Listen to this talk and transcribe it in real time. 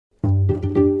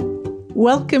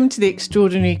Welcome to the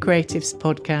Extraordinary Creatives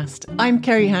podcast. I'm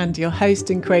Kerry Hand, your host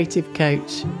and creative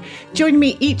coach. Join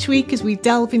me each week as we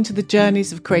delve into the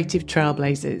journeys of creative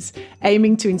trailblazers,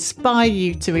 aiming to inspire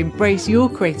you to embrace your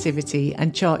creativity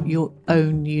and chart your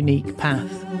own unique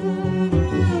path.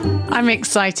 I'm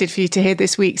excited for you to hear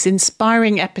this week's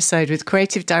inspiring episode with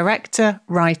creative director,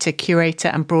 writer, curator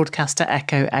and broadcaster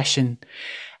Ekow Eshun.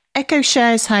 Ekow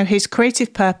shares how his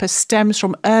creative purpose stems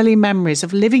from early memories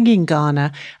of living in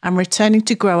Ghana and returning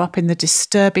to grow up in the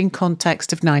disturbing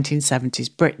context of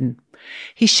 1970s Britain.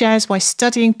 He shares why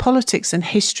studying politics and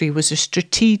history was a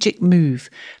strategic move,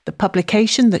 the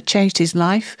publication that changed his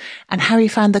life, and how he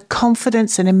found the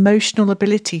confidence and emotional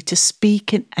ability to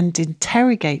speak and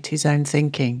interrogate his own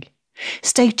thinking.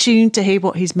 Stay tuned to hear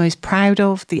what he's most proud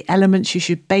of, the elements you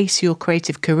should base your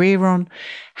creative career on,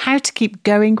 how to keep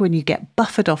going when you get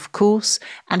buffered off course,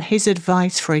 and his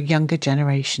advice for a younger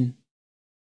generation.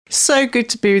 So good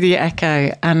to be with you,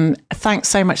 Ekow, and thanks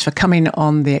so much for coming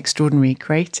on The Extraordinary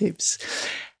Creatives.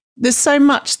 There's so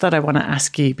much that I want to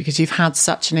ask you because you've had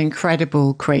such an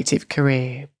incredible creative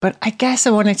career, but I guess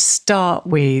I wanted to start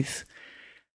with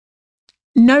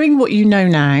knowing what you know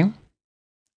now,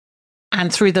 and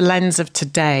through the lens of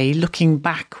today, looking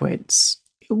backwards,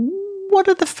 what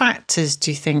are the factors,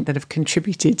 do you think, that have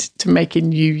contributed to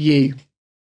making you you?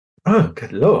 Oh,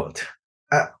 good Lord.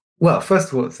 Well,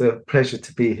 first of all, it's a pleasure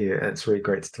to be here. And it's really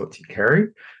great to talk to you, Kerry.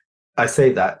 I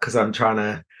say that because I'm trying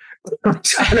to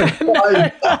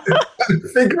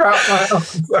figure out my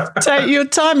answer. Take your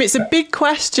time. It's a big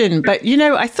question, but,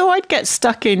 I thought I'd get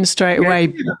stuck in straight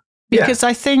away because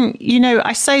I think,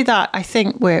 I say that I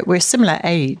think we're similar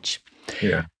age.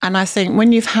 Yeah. And I think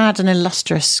when you've had an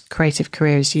illustrious creative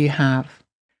career as you have,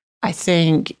 I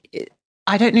think,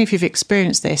 I don't know if you've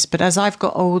experienced this, but as I've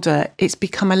got older, it's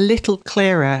become a little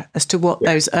clearer as to what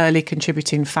those early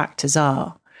contributing factors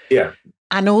are. Yeah.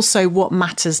 And also what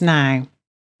matters now.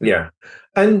 Yeah.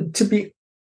 And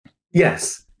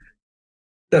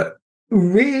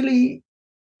really,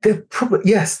 there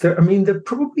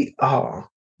probably are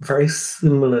very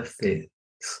similar things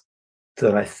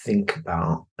that I think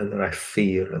about and that I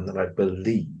feel and that I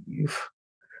believe,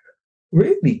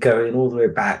 really going all the way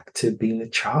back to being a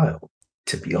child,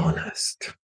 to be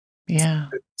honest. Yeah.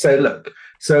 So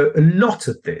a lot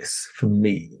of this for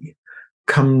me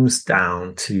comes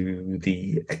down to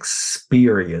the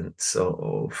experience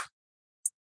of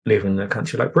living in a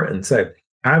country like Britain. So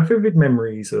I have vivid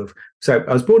memories so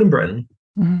I was born in Britain.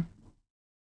 Mm-hmm.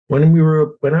 When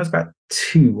I was about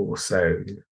 2 or so,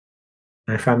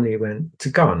 my family went to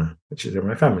Ghana, which is where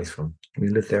my family's from. We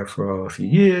lived there for a few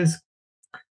years,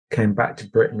 came back to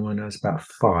Britain when I was about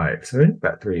 5, so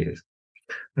about 3 years.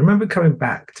 I remember coming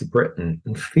back to Britain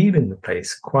and feeling the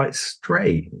place quite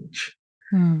strange.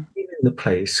 Feeling the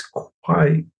place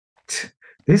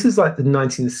this is like the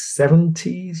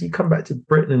 1970s. You come back to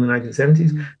Britain in the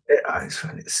 1970s, I just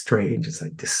find it strange. It's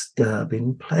like a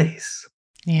disturbing place.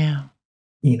 Yeah.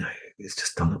 It's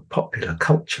just on a popular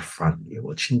culture front. You're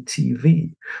watching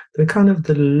TV. They're kind of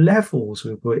the levels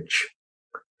with which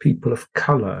people of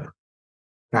colour,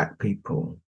 Black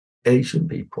people, Asian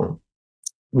people,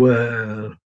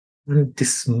 were kind of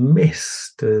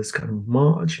dismissed as kind of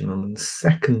marginal and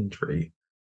secondary,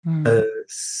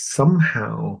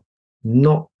 somehow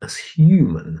not as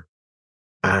human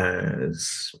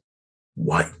as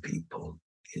white people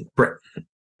in Britain.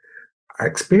 I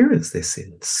experienced this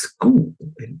in school,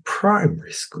 in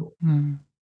primary school.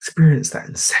 Experienced that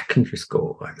in secondary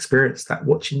school. I experienced that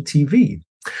watching TV.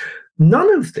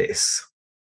 None of this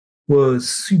was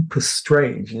super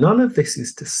strange. None of this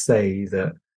is to say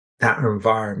that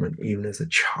environment, even as a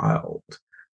child,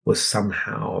 was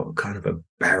somehow kind of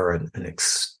aberrant and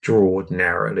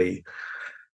extraordinarily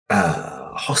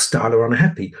hostile or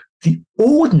unhappy. The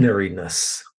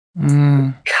ordinariness,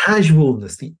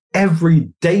 casualness, the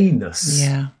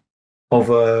everydayness of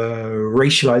a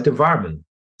racialized environment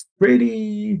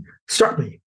really struck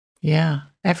me. Yeah.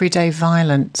 Everyday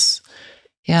violence.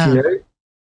 Yeah.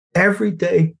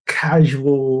 Everyday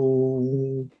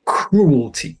casual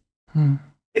cruelty,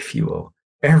 if you will.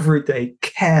 Everyday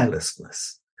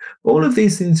carelessness. All of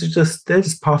these things they're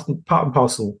just part and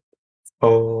parcel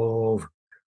of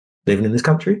living in this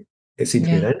country. It seems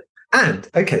to be then. And,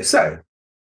 okay, so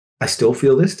I still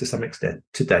feel this to some extent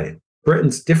today.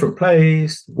 Britain's a different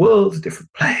place, the world's a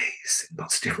different place in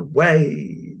lots of different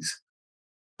ways.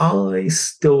 I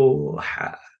still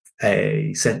have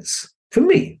a sense, for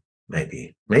me,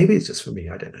 maybe it's just for me,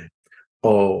 I don't know,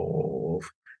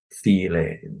 of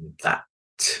feeling that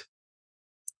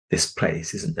this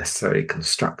place isn't necessarily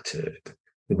constructed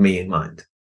with me in mind.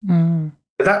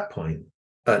 At that point,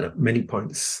 at many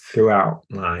points throughout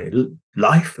my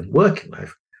life and working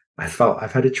life, I felt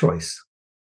I've had a choice.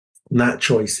 And that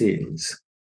choice is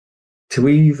to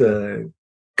either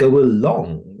go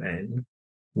along then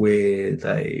with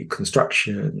a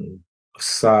construction of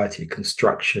society,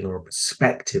 construction or a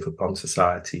perspective upon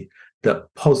society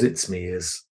that posits me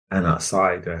as an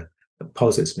outsider, that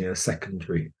posits me as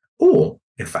secondary, or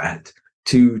in fact,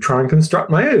 to try and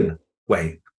construct my own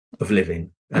way of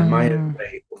living and my own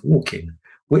way of walking,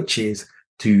 which is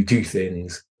to do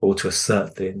things or to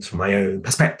assert things from my own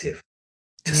perspective,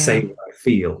 to say what I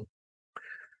feel,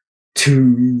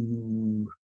 to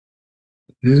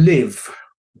live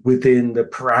within the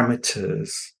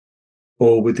parameters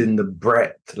or within the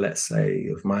breadth, let's say,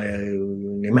 of my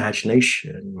own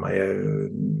imagination, my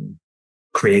own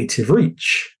creative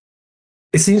reach.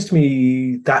 It seems to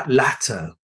me that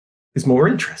latter is more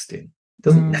interesting. It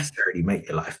doesn't necessarily make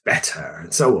your life better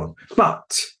and so on.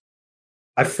 But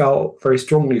I felt very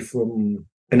strongly from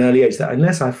an early age that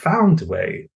unless I found a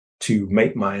way to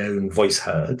make my own voice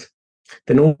heard,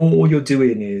 then all you're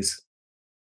doing is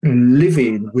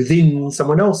living within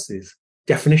someone else's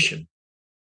definition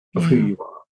of who you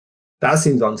are. That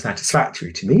seems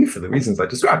unsatisfactory to me for the reasons I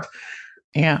described.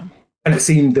 Yeah. And it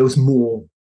seemed there was more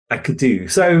I could do.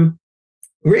 So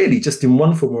really, just in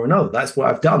one form or another, that's what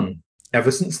I've done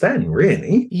ever since then,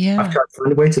 really. Yeah. I've tried to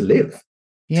find a way to live.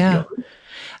 Yeah.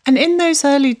 And in those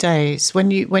early days,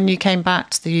 when you came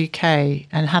back to the UK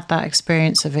and had that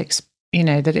experience of,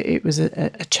 that it was a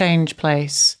change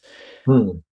place,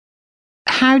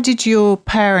 how did your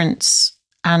parents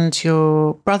and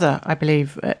your brother, I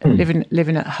believe,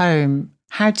 living at home,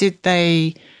 how did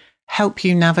they help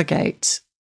you navigate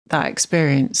that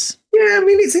experience? Yeah, I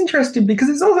mean, it's interesting because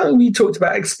it's not something we talked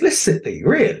about explicitly,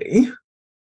 really.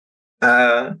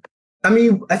 I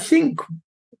mean, I think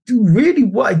really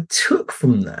what I took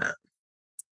from that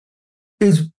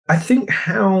is, I think,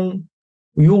 how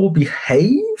we all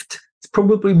behaved. It's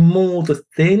probably more the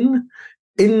thing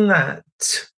in that,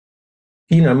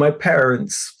 my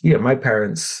parents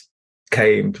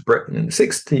came to Britain in the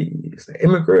 60s, they're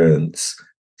immigrants.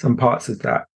 Some parts of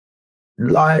that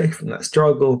life and that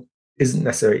struggle isn't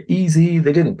necessarily easy.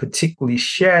 They didn't particularly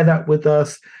share that with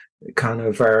us. They're kind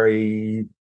of very,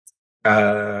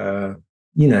 fairly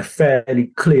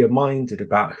clear-minded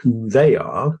about who they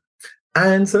are.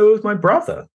 And so was my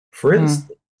brother, for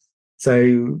instance.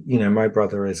 So, my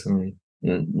brother is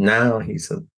now he's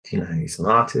he's an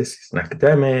artist, he's an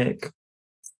academic.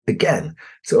 Again,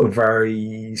 sort of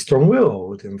very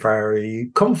strong-willed and very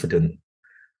confident.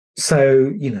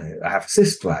 So, I have a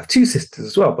sister, I have two sisters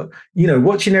as well. But,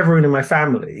 watching everyone in my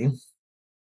family,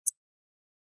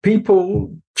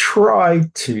 people try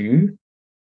to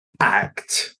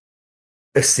act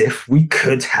as if we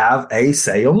could have a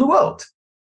say on the world,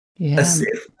 as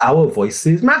if our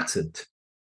voices mattered.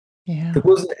 Yeah. There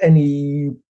wasn't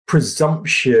any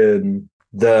presumption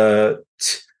that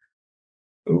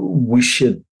we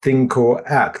should think or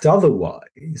act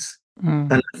otherwise.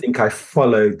 And I think I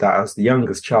followed that as the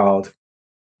youngest child.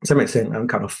 To some extent, I'm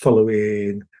kind of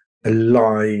following a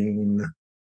line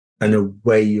and a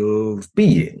way of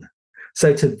being.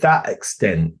 So to that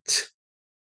extent,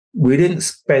 we didn't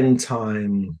spend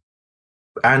time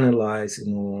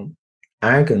analysing or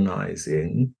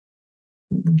agonising.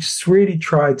 We just really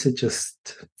tried to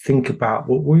just think about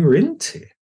what we were into.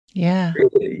 Yeah.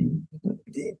 Really.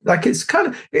 Like, it's kind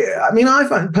of, I mean, I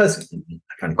find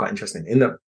it quite interesting in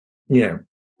that,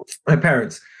 my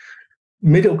parents,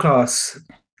 middle class,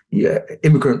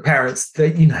 immigrant parents,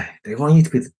 they want you to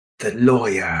be the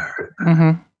lawyer,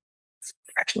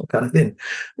 professional kind of thing.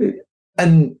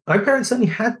 And my parents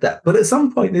certainly had that, but at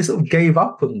some point they sort of gave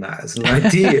up on that as an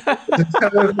idea. It's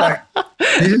kind of like,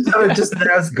 you just let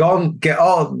us get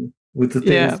on with the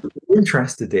things that we're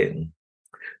interested in.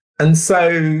 And so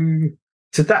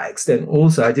to that extent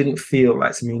also, I didn't feel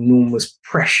like some enormous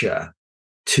pressure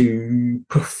to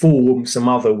perform some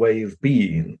other way of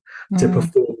being, to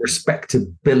perform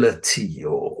respectability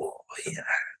or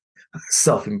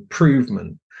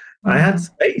self-improvement. I had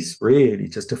space really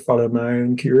just to follow my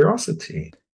own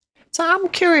curiosity. So I'm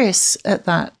curious at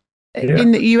that,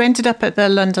 in that you ended up at the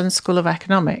London School of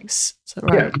Economics, is that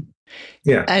right?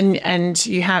 Yeah. And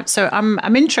you have, so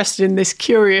I'm interested in this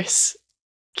curious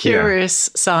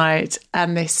side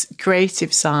and this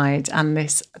creative side and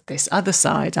this other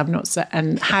side.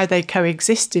 And how they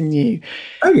coexist in you.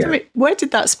 Oh yeah. Where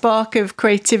did that spark of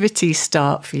creativity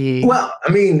start for you? Well,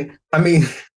 I mean,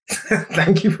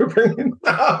 thank you for bringing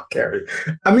that up, Kerry.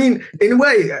 I mean, in a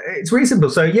way, it's really simple.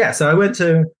 So I went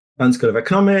to London School of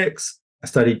Economics. I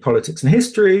studied politics and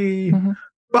history,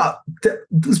 but that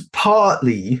was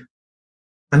partly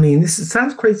I mean,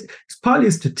 sounds crazy. It's partly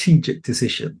a strategic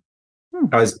decision.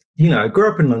 I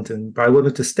grew up in London, but I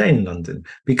wanted to stay in London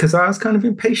because I was kind of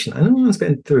impatient. I didn't want to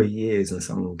spend 3 years in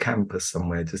some campus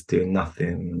somewhere just doing nothing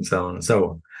and so on and so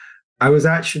on.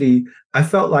 I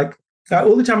felt like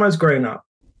all the time I was growing up,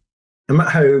 I'm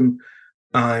at home,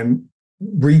 I'm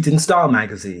reading Star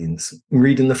magazines,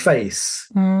 reading The Face,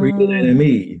 reading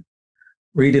NME,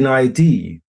 reading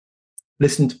ID,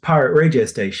 listening to pirate radio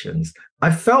stations.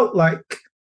 I felt like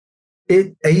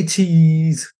end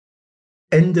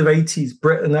of 80s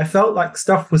Britain, I felt like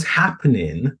stuff was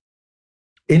happening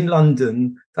in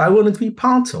London that I wanted to be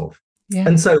part of. Yeah.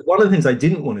 And so one of the things I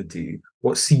didn't want to do,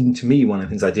 what seemed to me one of the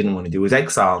things I didn't want to do, was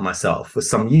exile myself for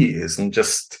some years and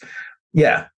just,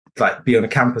 like be on a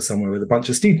campus somewhere with a bunch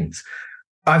of students.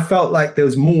 I felt like there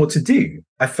was more to do.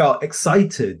 I felt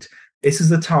excited. This is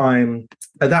at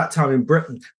that time in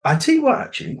Britain. I tell you what,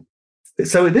 actually.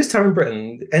 So at this time in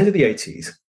Britain, end of the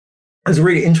 80s, there's a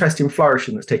really interesting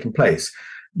flourishing that's taken place.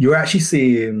 You're actually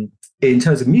seeing, in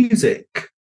terms of music,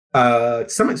 to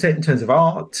some extent in terms of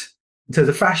art, in terms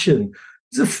of fashion,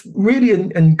 really,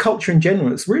 and culture in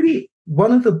general, it's really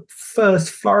one of the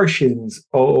first flourishings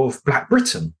of Black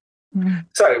Britain.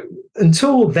 So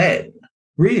until then,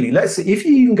 really, let's say, if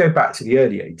you even go back to the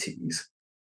early 80s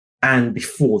and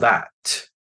before that,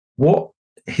 what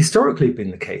historically had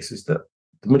been the case is that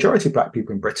the majority of Black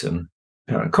people in Britain,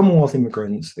 Commonwealth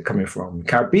immigrants, they're coming from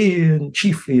Caribbean,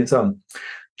 chiefly, and so on.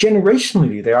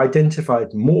 Generationally, they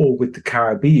identified more with the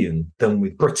Caribbean than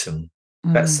with Britain,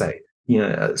 let's say.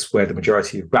 That's where the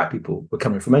majority of Black people were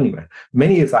coming from anyway.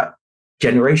 Many of that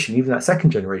generation, even that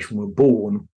second generation, were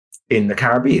born in the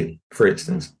Caribbean, for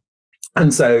instance.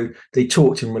 And so they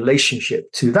talked in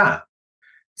relationship to that.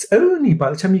 It's only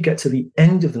by the time you get to the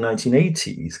end of the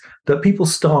 1980s that people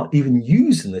start even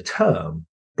using the term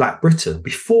Black Britain.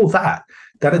 Before that,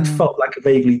 that had felt like a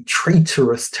vaguely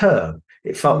traitorous term.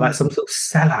 It felt like some sort of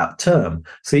sellout term.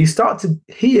 So you start to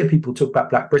hear people talk about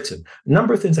Black Britain. A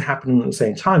number of things are happening at the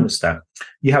same time as that.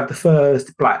 You have the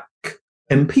first Black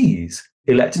MPs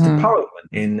elected to Parliament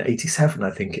in 87, I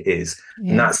think it is.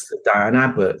 Yeah. And that's Diane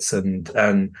Abbott's. And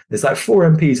there's like 4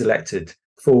 MPs elected,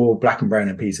 4 Black and brown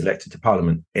MPs elected to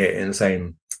Parliament in the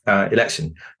same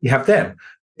election. You have them.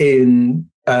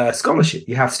 In scholarship,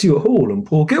 you have Stuart Hall and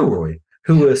Paul Gilroy,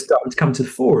 who are starting to come to the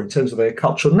fore in terms of their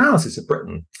cultural analysis of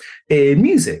Britain. In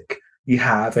music, you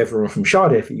have everyone from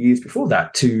Sade a few years before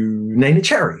that to Nena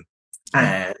Cherry,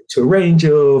 and to a range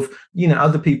of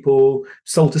other people,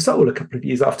 Soul to Soul a couple of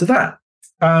years after that.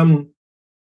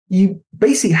 You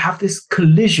basically have this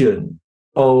collision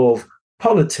of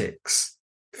politics,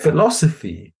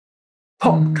 philosophy,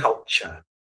 pop culture,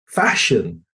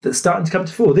 fashion that's starting to come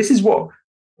to the fore. This is what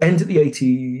end of the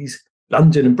 80s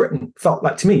London and Britain felt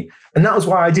like to me. And that was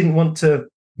why I didn't want to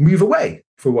move away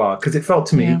for a while, because it felt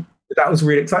to me that was a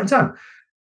really exciting time.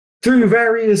 Through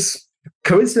various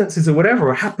coincidences or whatever,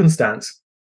 or happenstance,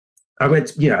 I went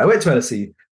to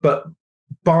LSE, but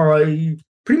by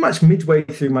pretty much midway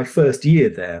through my first year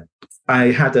there, I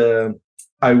had a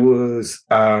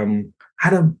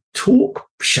talk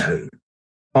show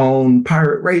on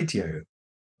pirate radio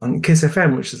on Kiss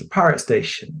FM, which is a pirate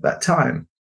station at that time.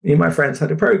 Me and my friends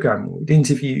had a program where we'd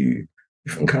interview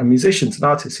different kind of musicians and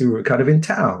artists who were kind of in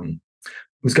town.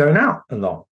 Was going out a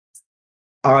lot.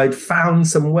 I'd found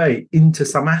some way into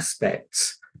some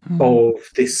aspects of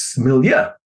this milieu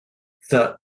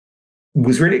that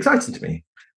was really exciting to me.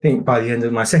 I think by the end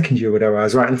of my second year or whatever, I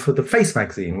was writing for The Face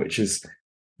magazine, which is,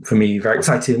 for me, a very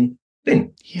exciting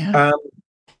thing. Yeah.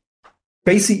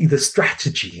 Basically, the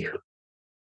strategy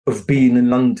of being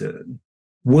in London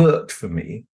worked for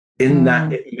me in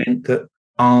that it meant that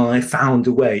I found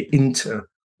a way into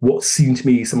what seemed to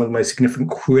me some of the most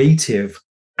significant creative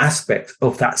aspects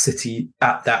of that city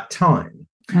at that time.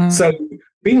 So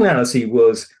being in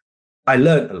LSE I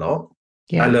learned a lot.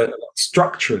 Yeah. I learned a lot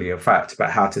structurally, in fact,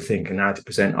 about how to think and how to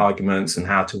present arguments and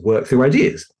how to work through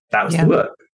ideas. That was the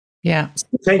work. Yeah.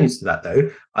 Simultaneous to that,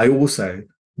 though, I also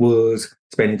was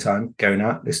spending time going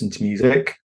out, listening to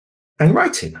music and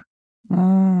writing.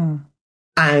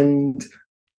 And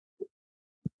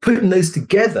putting those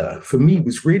together for me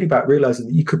was really about realizing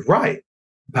that you could write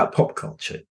about pop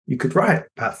culture, you could write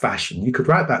about fashion, you could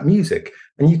write about music,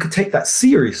 and you could take that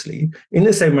seriously in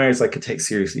the same way as I could take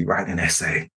seriously writing an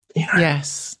essay.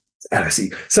 Yes.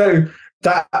 LSE. So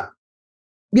that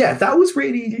was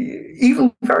really,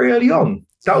 even very early on,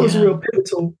 that was a real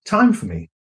pivotal time for me.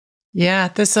 Yeah,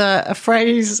 there's a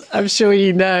phrase I'm sure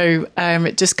you know,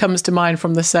 it just comes to mind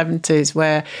from the 70s,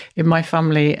 where in my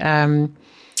family,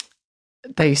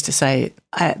 they used to say,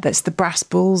 that's the brass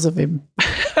balls of him.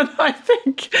 And I think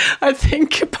I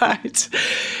think about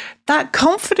that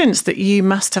confidence that you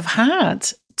must have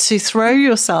had to throw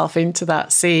yourself into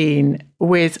that scene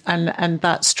with and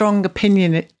that strong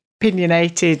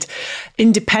opinionated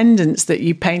independence that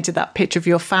you painted, that picture of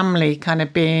your family kind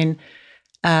of being,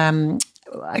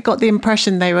 I got the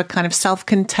impression they were kind of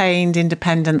self-contained,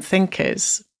 independent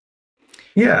thinkers.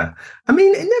 Yeah. I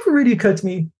mean, it never really occurred to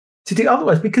me to do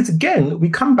otherwise, because again, we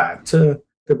come back to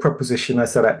the proposition I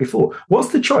said out before.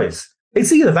 What's the choice?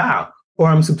 It's either that or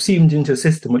I'm subsumed into a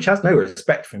system which has no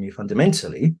respect for me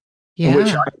fundamentally, and which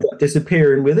I end up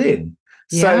disappearing within.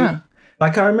 So,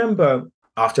 like, I remember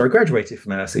after I graduated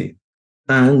from LSE,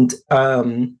 and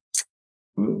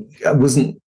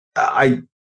I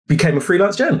became a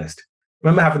freelance journalist. I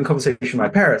remember having a conversation with my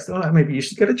parents. They're like, maybe you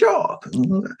should get a job.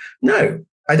 No,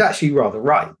 I'd actually rather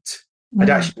write. I'd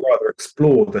actually rather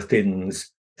explore the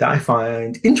things that I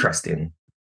find interesting.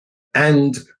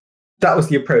 And that was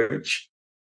the approach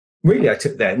really I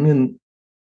took then. And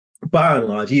by and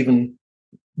large, even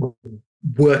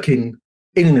working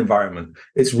in an environment,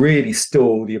 it's really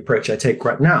still the approach I take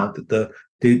right now, that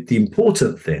the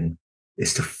important thing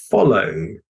is to follow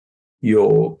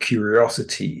your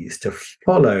curiosities, to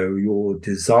follow your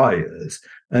desires,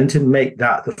 and to make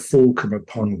that the fulcrum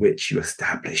upon which you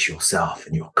establish yourself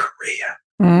and your career.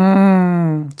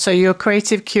 So your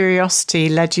creative curiosity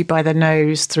led you by the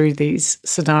nose through these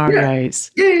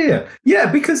scenarios.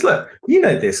 Yeah. Because look, you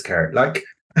know this, Kerry, like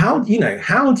how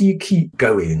do you keep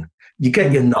going? You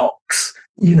get your knocks,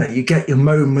 you get your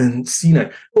moments,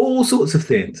 all sorts of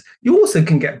things. You also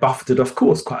can get buffeted, of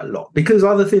course, quite a lot because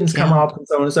other things come up and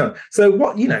so on and so on. So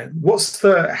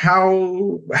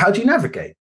how do you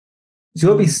navigate? There's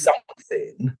got to be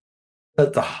something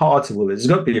at the heart of all this.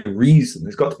 There's got to be a reason.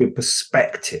 There's got to be a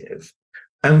perspective.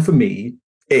 And for me,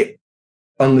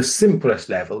 on the simplest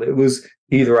level, it was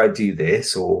either I do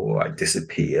this or I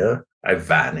disappear, I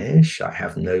vanish, I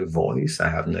have no voice, I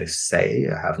have no say,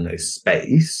 I have no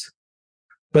space.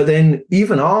 But then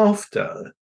even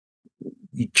after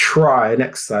you try and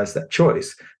exercise that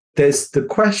choice, there's the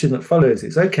question that follows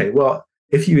is, okay, well,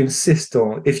 if you insist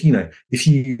on, if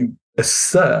you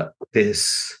assert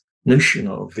this notion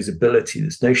of visibility,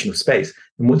 this notion of space,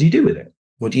 then what do you do with it?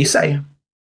 What do you say?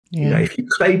 If you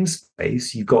claim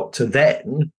space, you've got to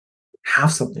then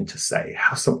have something to say,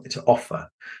 have something to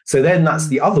offer. So then that's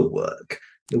the other work.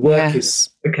 The work is,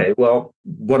 okay, well,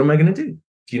 what am I going to do?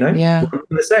 What am I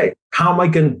going to say? How am I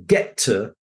going to get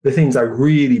to the things I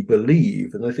really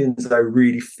believe and the things that I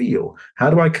really feel? How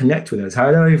do I connect with those? How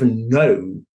do I even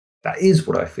know that is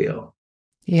what I feel?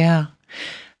 Yeah.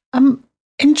 I'm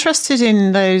interested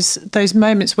in those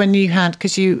moments when you had,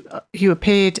 because you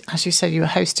appeared, as you said, you were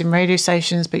hosting radio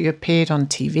stations, but you appeared on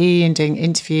TV and doing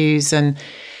interviews. And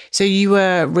so you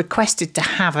were requested to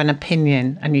have an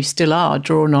opinion, and you still are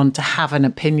drawn on to have an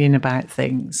opinion about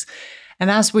things. And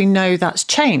as we know, that's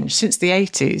changed since the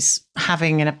 80s.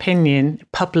 Having an opinion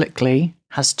publicly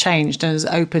has changed and has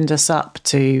opened us up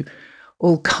to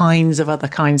all kinds of other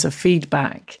kinds of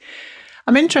feedback.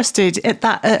 I'm interested at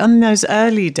that on those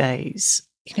early days.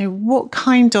 What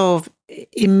kind of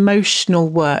emotional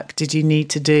work did you need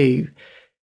to do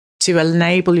to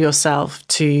enable yourself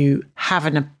to have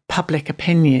a public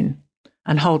opinion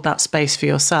and hold that space for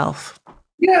yourself?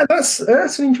 Yeah, that's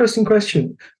an interesting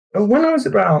question. When I was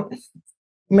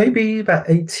maybe about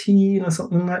 18 or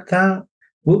something like that,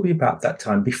 will be about that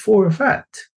time before, in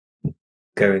fact,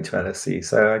 going to LSE.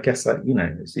 So I guess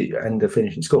it's the end of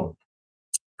finishing school.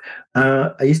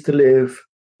 I used to live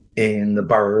in the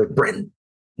borough of Brent,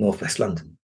 northwest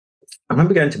London. I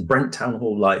remember going to Brent Town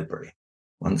Hall Library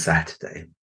one Saturday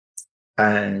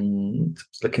and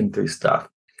looking through stuff.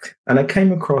 And I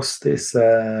came across this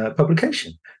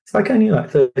publication. It's only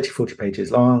 30, 40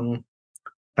 pages long.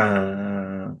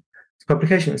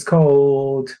 Publication is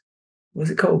called,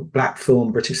 Black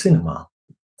Film British Cinema.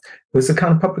 It was a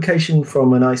kind of publication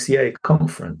from an ICA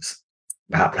conference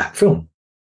about black film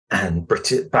and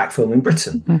black film in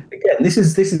Britain. Again, this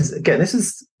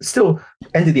is still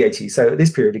end of the 80s. So at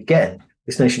this period, again,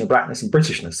 this notion of blackness and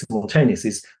Britishness simultaneous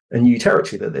is a new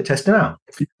territory that they're testing out.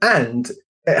 And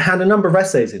it had a number of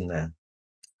essays in there.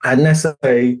 I had an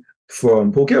essay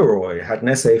from Paul Gilroy, had an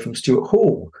essay from Stuart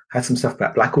Hall, had some stuff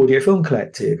about Black Audio Film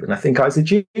Collective, and I think Isaac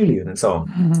Julian and so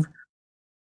on.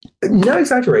 No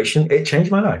exaggeration, it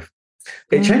changed my life.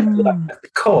 It changed my life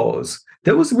because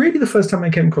that was really the first time I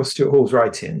came across Stuart Hall's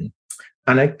writing.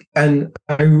 And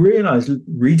I realized,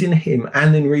 reading him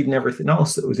and then reading everything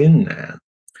else that was in there,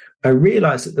 I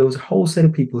realized that there was a whole set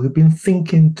of people who'd been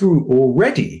thinking through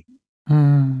already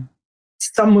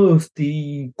some of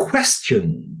the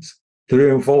questions that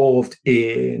are involved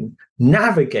in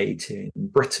navigating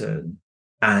Britain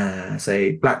as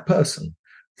a Black person,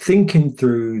 thinking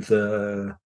through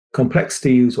the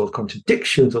complexities or the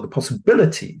contradictions or the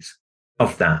possibilities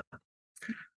of that.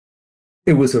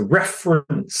 It was a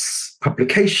reference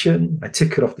publication. I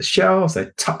took it off the shelves. I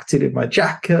tucked it in my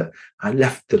jacket. I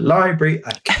left the library.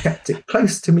 I kept it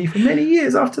close to me for many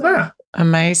years after that.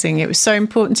 Amazing. It was so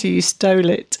important to you, you stole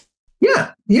it.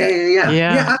 Yeah,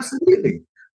 absolutely.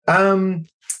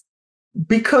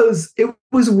 Because it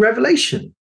was a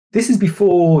revelation. This is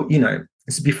before,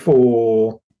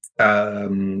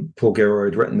 Paul Gilroy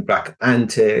had written The Black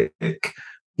Atlantic.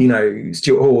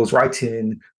 Stuart Hall's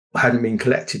writing hadn't been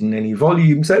collected in any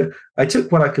volume. So I took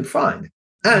what I could find,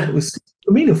 and it was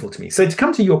meaningful to me. So to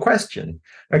come to your question,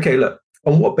 okay, look,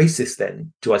 on what basis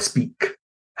then do I speak?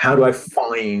 How do I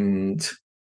find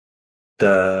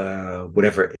the,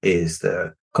 whatever it is,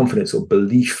 the confidence or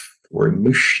belief or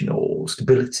emotional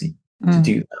stability to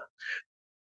do that?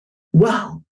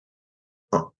 Well,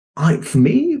 for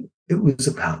me, it was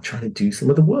about trying to do some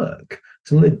of the work.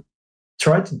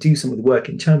 Tried to do some of the work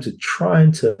in terms of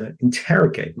trying to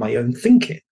interrogate my own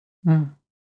thinking.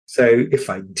 So if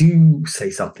I do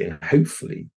say something,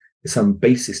 hopefully there's some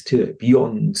basis to it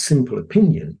beyond simple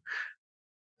opinion,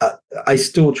 I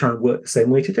still try and work the same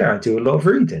way today. I do a lot of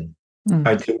reading.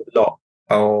 I do a lot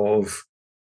of,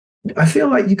 I feel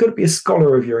like you've got to be a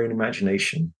scholar of your own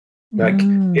imagination. Like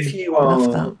if you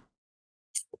are,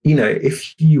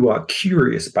 if you are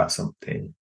curious about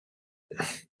something,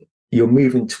 you're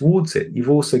moving towards it. You've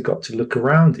also got to look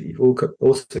around it. You've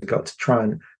also got to try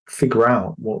and figure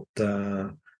out what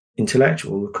the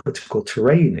intellectual or critical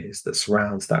terrain is that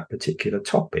surrounds that particular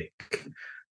topic.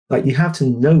 Like, you have to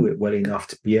know it well enough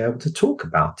to be able to talk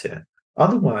about it.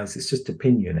 Otherwise, it's just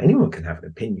opinion. Anyone can have an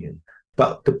opinion.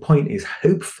 But the point is,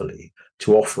 hopefully,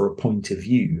 to offer a point of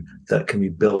view that can be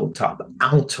built up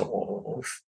out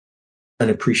of an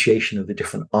appreciation of the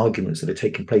different arguments that are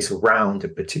taking place around a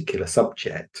particular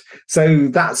subject. So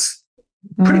that's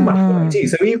pretty much what I do.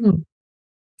 So even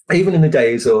in the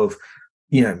days of,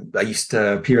 I used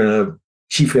to appear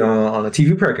chiefly on a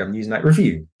TV program, Newsnight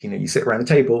Review. You sit around a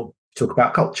table, talk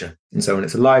about culture, and so on.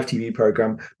 It's a live TV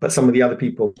program, but some of the other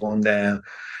people on there,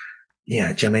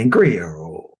 Jermaine Greer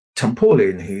or Tom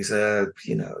Paulin, who's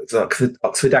it's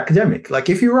Oxford academic. Like,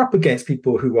 if you're up against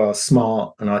people who are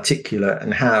smart and articulate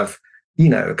and have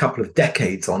a couple of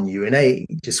decades on you in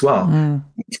age as well, you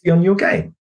need to be on your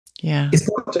game. Yeah. It's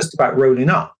not just about rolling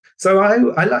up. So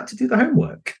I like to do the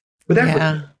homework with everything.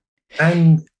 Yeah.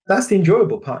 And that's the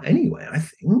enjoyable part anyway, I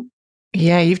think.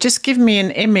 Yeah, you've just given me an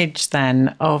image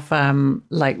then of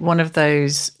like one of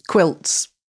those quilts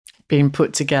being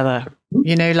put together.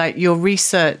 Like your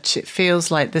research, it feels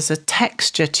like there's a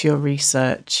texture to your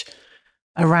research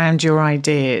around your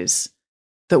ideas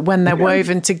that when they're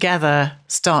woven together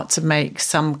start to make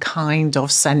some kind of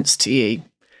sense to you.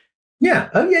 Yeah.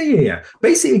 Oh, yeah.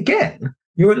 Basically, again,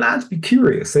 you're allowed to be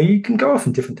curious, so you can go off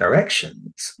in different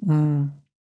directions.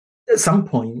 At some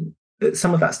point,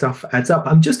 some of that stuff adds up.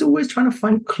 I'm just always trying to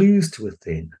find clues to a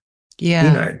thing.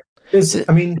 Yeah.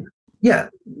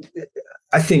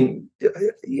 I think,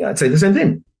 I'd say the same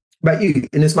thing about you,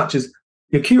 in as much as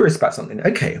you're curious about something.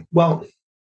 Okay, well,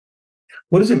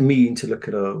 what does it mean to look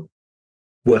at a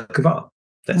work of art,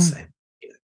 let's say?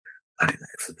 I don't know,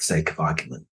 for the sake of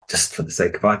argument,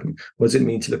 what does it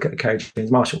mean to look at a Kerry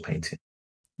James Marshall painting?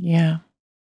 Yeah.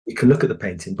 You can look at the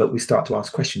painting, but we start to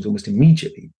ask questions almost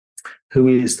immediately. Who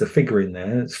is the figure in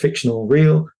there? It's fictional,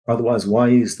 real? Otherwise, why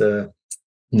is the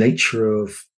nature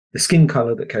of the skin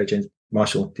color that Kerry James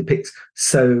Marshall depicts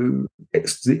so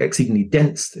exceedingly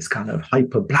dense, this kind of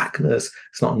hyper blackness?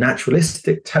 It's not a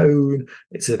naturalistic tone,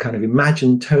 it's a kind of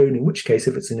imagined tone, in which case,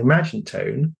 if it's an imagined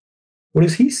tone, what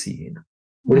is he seeing?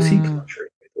 What is he conjuring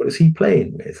with? What is he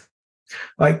playing with?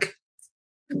 Like,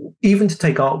 even to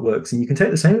take artworks, and you can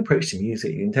take the same approach to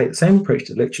music, you can take the same approach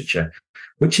to literature,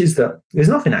 which is that there's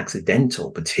nothing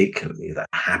accidental particularly that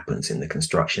happens in the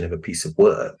construction of a piece of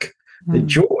work. The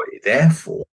joy,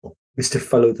 therefore, is to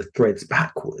follow the threads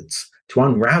backwards, to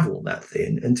unravel that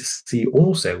thing and to see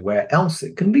also where else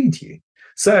it can lead you.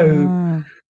 So,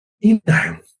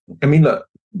 look,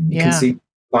 you can see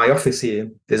my office here,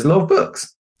 there's a lot of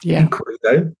books. Yeah. Equally,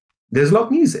 though, there's a lot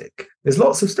of music. There's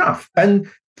lots of stuff. And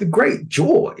the great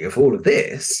joy of all of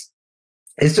this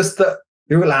is just that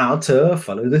you're allowed to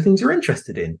follow the things you're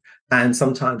interested in. And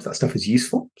sometimes that stuff is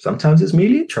useful. Sometimes it's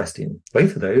merely interesting.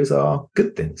 Both of those are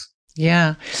good things.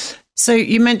 Yeah. So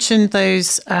you mentioned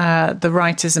those, the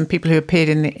writers and people who appeared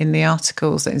in the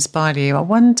articles that inspired you. I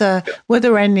wonder, were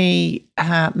there any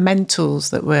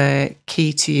mentors that were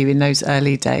key to you in those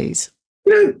early days?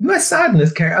 My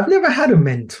sadness, Kerry, I've never had a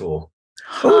mentor.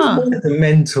 I always Huh. wanted a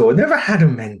mentor, never had a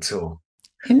mentor.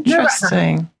 Never had,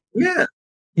 Interesting. yeah,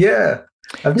 yeah.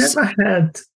 I've never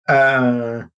had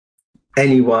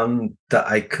anyone that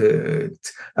I could.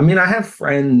 I mean, I have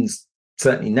friends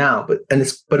certainly now, but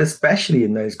especially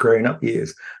in those growing up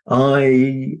years,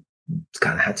 I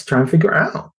kind of had to try and figure it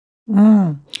out.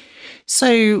 Mm.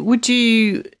 So would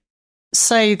you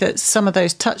say that some of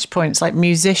those touch points, like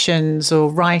musicians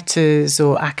or writers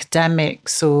or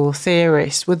academics or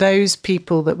theorists, were those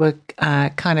people that were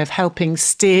kind of helping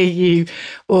steer you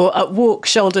or walk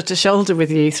shoulder to shoulder with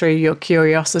you through your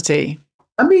curiosity?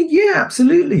 I mean, yeah,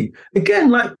 absolutely. Again,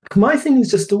 like my thing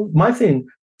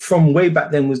from way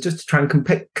back then was just to try and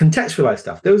contextualize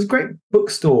stuff. There was a great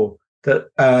bookstore that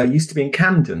used to be in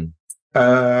Camden.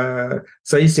 So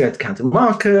I used to go to Camden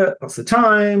Market lots of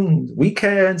time,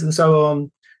 weekends and so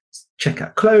on, check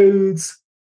out clothes.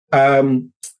 There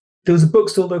was a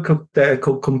bookstore there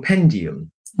called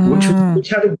Compendium, which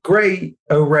had a great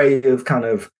array of kind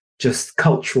of just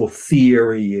cultural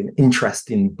theory and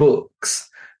interesting books.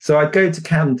 So I'd go to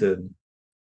Camden,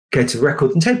 go to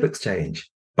Record and Tape Exchange,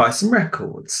 buy some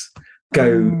records,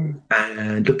 go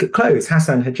and look at clothes.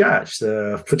 Hassan Hajjaj,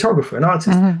 the photographer and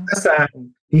artist,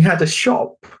 Hassan, he had a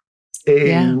shop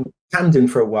in Camden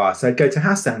for a while. So I'd go to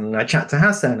Hassan and I'd chat to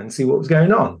Hassan and see what was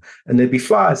going on. And there'd be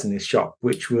flyers in his shop,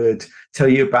 which would tell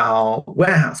you about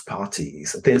warehouse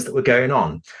parties and things that were going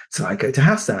on. So I'd go to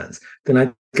Hassan's. Then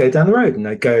I'd go down the road and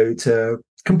I'd go to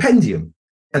Compendium.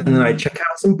 And then I check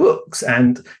out some books.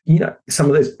 And, some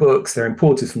of those books, they're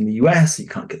imported from the US. So you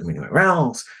can't get them anywhere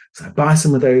else. So I buy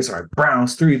some of those or I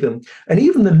browse through them. And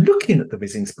even the looking at them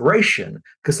is inspiration,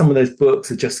 because some of those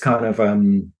books are just kind of,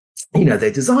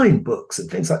 they're design books and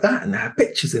things like that. And they have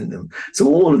pictures in them. So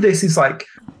all of this is like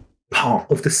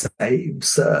part of the same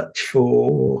search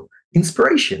for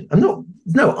inspiration.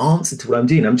 No answer to what I'm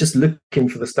doing. I'm just looking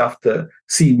for the stuff that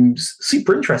seems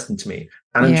super interesting to me.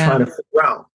 And I'm trying to figure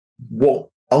out what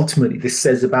ultimately this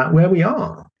says about where we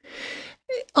are.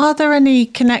 Are there any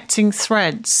connecting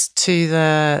threads to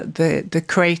the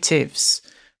creatives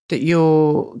that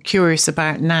you're curious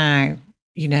about now,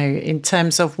 in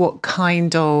terms of what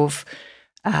kind of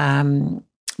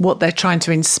what they're trying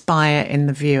to inspire in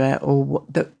the viewer, or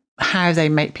how they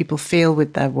make people feel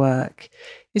with their work?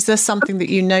 Is there something that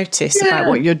you notice about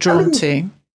what you're drawn to?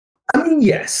 I mean,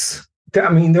 yes. There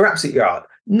absolutely are.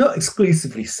 Not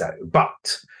exclusively so,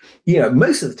 but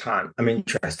most of the time I'm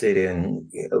interested in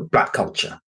Black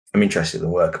culture. I'm interested in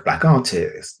the work of Black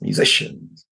artists,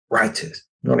 musicians, writers,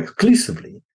 not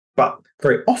exclusively, but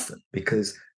very often,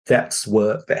 because that's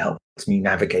work that helps me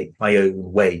navigate my own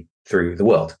way through the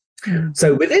world.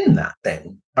 So within that,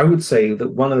 then, I would say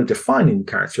that one of the defining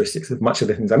characteristics of much of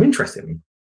the things I'm interested in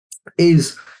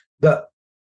is that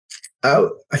I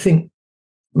think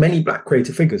many Black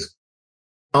creative figures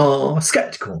are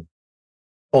skeptical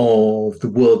of the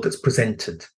world that's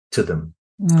presented to them.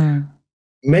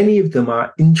 Many of them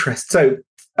are interested. So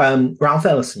Ralph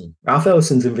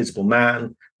Ellison's Invisible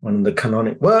Man, one of the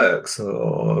canonic works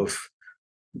of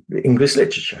English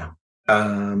literature.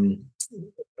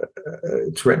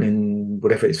 It's written in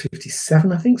whatever it's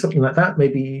 57, I think, something like that,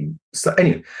 maybe. So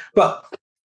anyway, but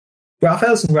Ralph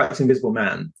Ellison writes Invisible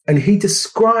Man, and he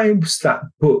describes that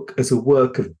book as a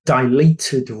work of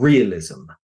dilated realism.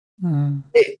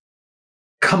 It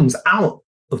comes out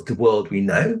of the world we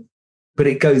know, but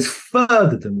it goes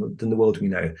further than the world we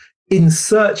know. In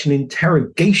search and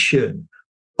interrogation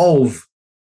of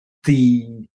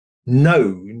the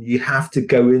known, you have to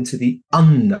go into the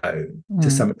unknown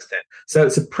to some extent. So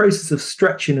it's a process of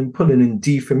stretching and pulling and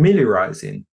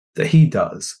defamiliarizing that he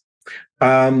does.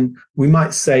 We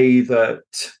might say that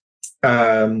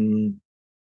that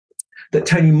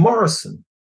Toni Morrison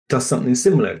does something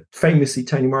similar. Famously,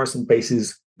 Toni Morrison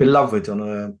bases Beloved on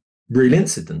a real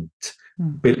incident.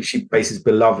 She bases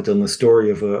Beloved on the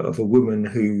story of a woman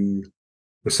who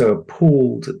was so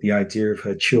appalled at the idea of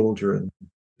her children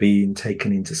being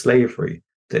taken into slavery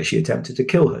that she attempted to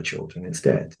kill her children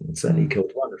instead, and certainly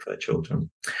killed one of her children.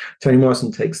 Toni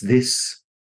Morrison takes this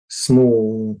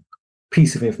small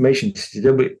piece of information, she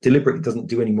deliberately doesn't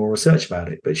do any more research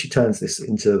about it, but she turns this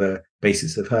into the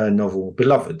basis of her novel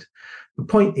Beloved. The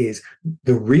point is,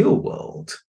 the real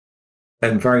world,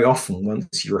 and very often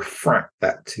once you refract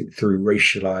that through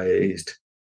racialized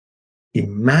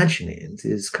imaginings,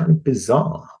 is kind of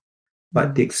bizarre.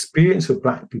 Like the experience of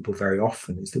Black people very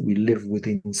often is that we live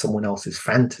within someone else's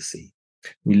fantasy.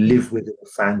 We live within a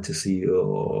fantasy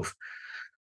of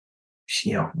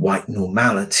white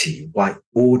normality, white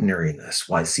ordinariness,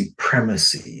 white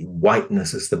supremacy,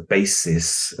 whiteness as the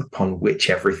basis upon which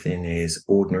everything is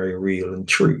ordinary, real, and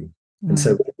true. And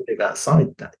so when you live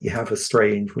outside that, you have a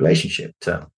strange relationship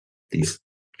to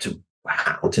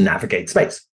how to navigate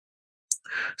space.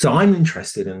 So I'm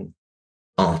interested in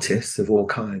artists of all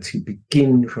kinds who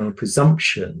begin from a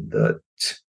presumption that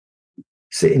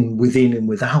sitting within and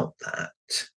without that,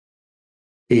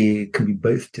 it can be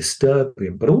both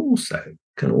disturbing, but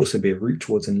can also be a route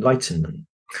towards enlightenment.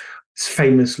 It's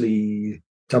famously,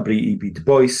 W.E.B. Du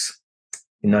Bois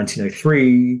in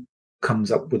 1903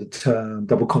 comes up with the term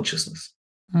double consciousness.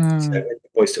 So when Du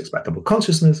Bois talks about double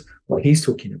consciousness, what he's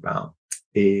talking about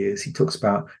is he talks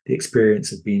about the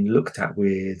experience of being looked at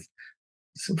with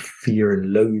sort of fear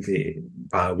and loathing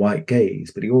by a white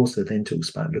gaze, but he also then talks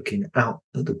about looking out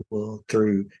at the world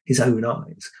through his own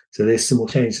eyes. So there's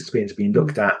simultaneous experience of being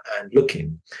looked at and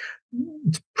looking.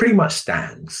 It pretty much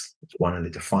stands. It's one of the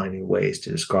defining ways to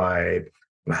describe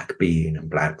Black being and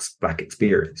Black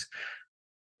experience.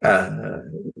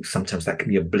 Sometimes that can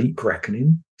be a bleak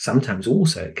reckoning. Sometimes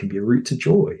also it can be a route to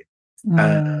joy.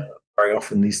 Very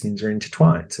often these things are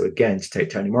intertwined. So again, to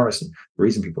take Toni Morrison, the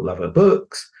reason people love her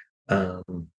books,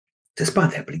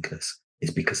 despite their bleakness, is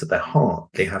because of their heart.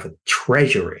 They have a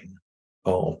treasuring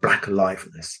of Black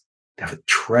aliveness. They have a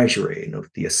treasuring of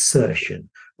the assertion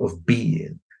of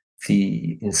being.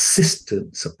 The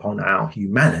insistence upon our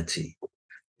humanity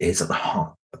is at the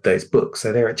heart of those books.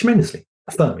 So they're tremendously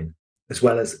affirming, as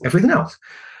well as everything else.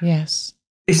 Yes.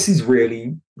 This is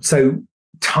really, so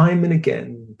time and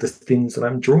again, the things that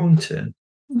I'm drawn to.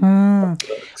 I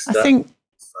think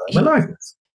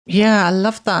aliveness. Yeah, I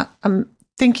love that. I'm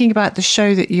thinking about the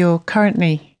show that you're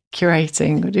currently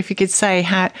curating. But if you could say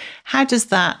how does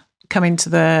that come into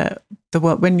the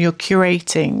work when you're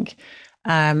curating?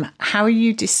 How are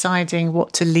you deciding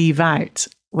what to leave out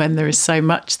when there is so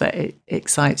much that it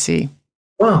excites you?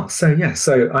 Well, so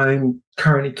I'm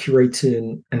currently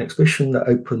curating an exhibition that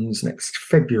opens next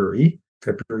February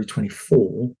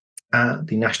 24, at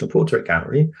the National Portrait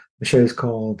Gallery. The show is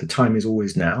called The Time Is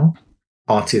Always Now.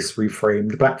 Artists reframe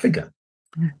the Black figure.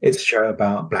 It's a show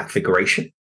about Black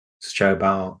figuration. It's a show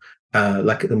about,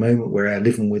 like at the moment, we're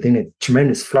living within a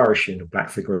tremendous flourishing of Black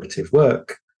figurative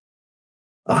work.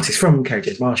 Artists from Kerry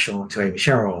James Marshall to Amy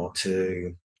Sherrill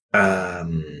to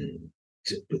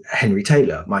Henry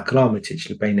Taylor, Michael Armitage,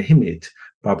 Lubaina Himid,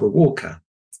 Barbara Walker,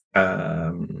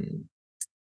 a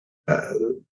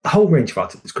whole range of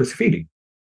artists, Chris Feely,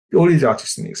 all these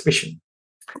artists in the exhibition.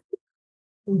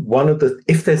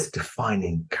 If there's a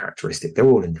defining characteristic, they're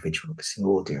all individual, they're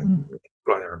all doing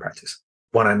their own practice.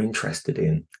 What I'm interested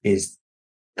in is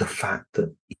the fact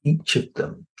that each of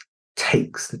them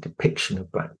takes the depiction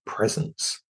of Black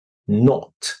presence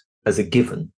not as a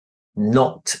given,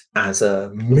 not as a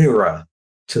mirror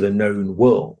to the known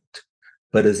world,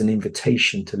 but as an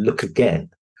invitation to look again.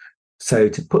 So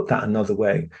to put that another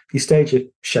way, if you stage a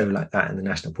show like that in the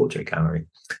National Portrait Gallery,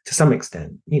 to some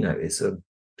extent, it's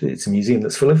a museum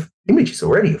that's full of images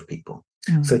already of people.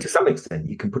 So to some extent,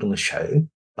 you can put on a show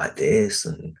like this,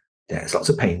 and there's lots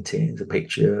of paintings and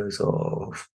pictures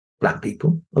of Black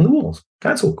people on the walls.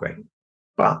 That's all great.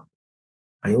 But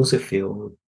I also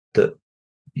feel that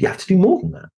you have to do more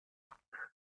than that.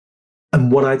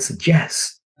 And what I'd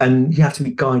suggest, and you have to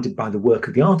be guided by the work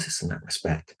of the artists in that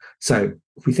respect. So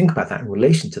if we think about that in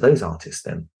relation to those artists,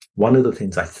 then one of the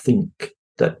things I think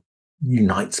that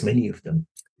unites many of them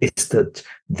is that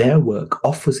their work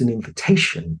offers an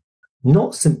invitation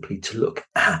not simply to look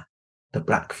at the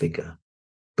Black figure,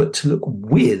 but to look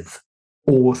with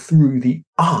or through the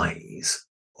eyes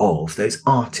of those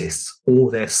artists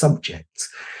or their subjects.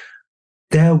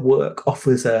 Their work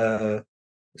offers a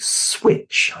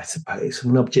switch, I suppose,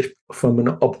 from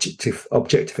an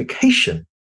objectification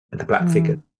of the Black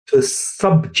figure to a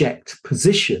subject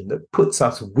position that puts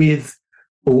us with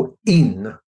or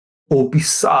in or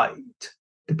beside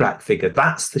the Black figure.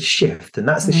 That's the shift, and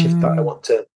that's the shift that I want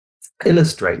to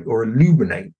illustrate or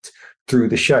illuminate through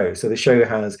the show. So the show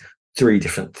has 3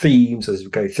 different themes as we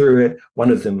go through it.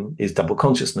 One of them is double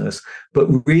consciousness, but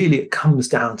really it comes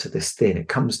down to this thing. It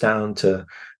comes down to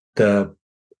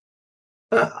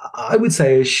I would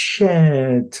say a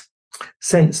shared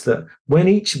sense that when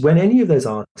any of those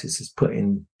artists is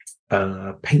putting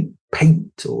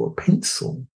paint or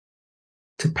pencil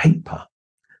to paper,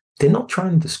 they're not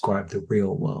trying to describe the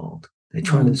real world. They're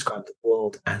trying to describe the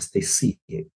world as they see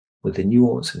it, with the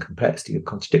nuance and complexity of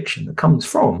contradiction that comes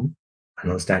from an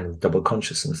understanding of double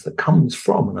consciousness, that comes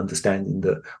from an understanding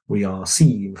that we are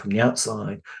seen from the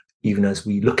outside, even as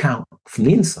we look out from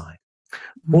the inside.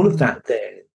 All of that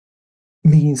there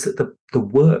means that the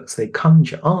works they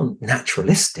conjure aren't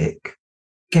naturalistic.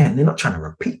 Again, they're not trying to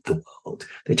repeat the world.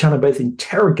 They're trying to both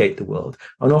interrogate the world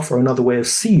and offer another way of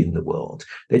seeing the world.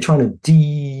 They're trying to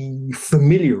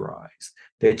defamiliarize.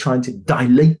 They're trying to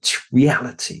dilate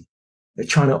reality. They're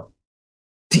trying to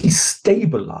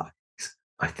destabilize,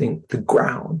 I think, the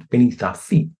ground beneath our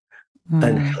feet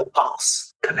and help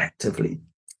us collectively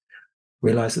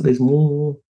realize that there's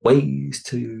more ways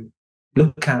to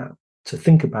look at, to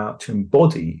think about, to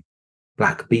embody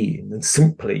Black being than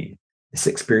simply this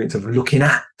experience of looking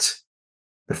at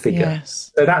the figure.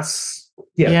 Yes. So that's,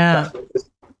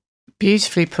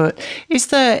 beautifully put. Is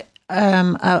there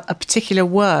a particular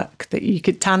work that you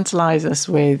could tantalize us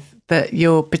with that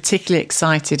you're particularly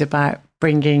excited about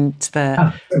bringing to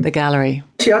the gallery?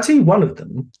 Actually, I'll tell you one of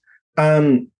them.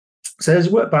 So there's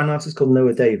a work by an artist called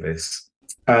Noah Davis.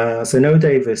 So Noah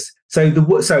Davis, so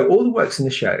all the works in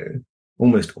the show,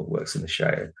 almost all the works in the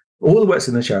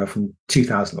show, are from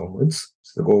 2000 onwards.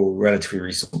 So they're all relatively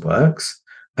recent works.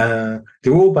 They're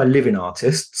all by living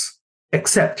artists,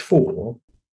 except for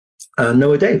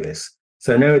Noah Davis.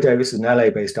 So Noah Davis is an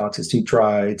LA-based artist who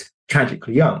died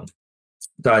tragically young,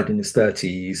 died in his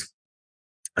 30s,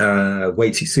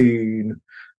 way too soon,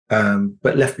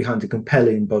 but left behind a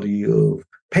compelling body of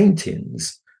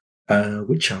paintings,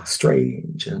 which are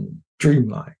strange and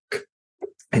dreamlike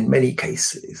in many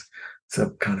cases. So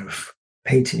kind of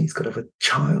painting he's got of a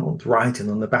child riding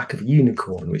on the back of a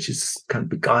unicorn, which is kind of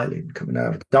beguiling, coming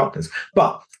out of the darkness.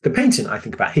 But the painting I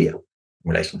think about here in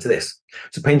relation to this,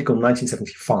 it's a painting called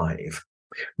 1975,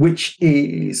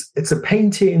 it's a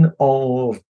painting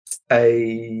of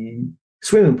a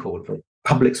swimming pool, a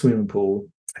public swimming pool,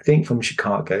 I think from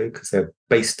Chicago, because they're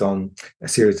based on a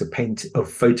series of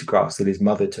photographs that his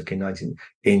mother took in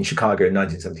Chicago in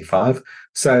 1975.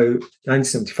 So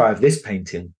 1975, this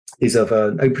painting is of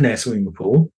an open air swimming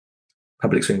pool,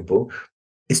 public swimming pool.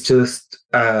 It's just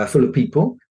full of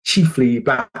people, chiefly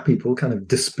Black people, kind of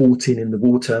disporting in the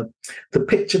water. The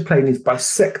picture plane is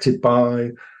bisected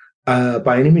by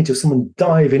an image of someone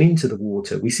diving into the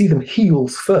water. We see them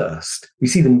heels first. We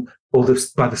see them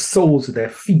by the soles of their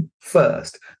feet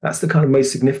first. That's the kind of most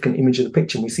significant image of the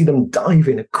picture. And we see them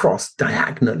diving across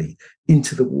diagonally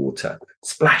into the water,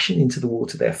 splashing into the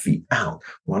water, their feet out,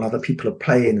 while other people are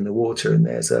playing in the water. And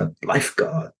there's a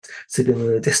lifeguard sitting in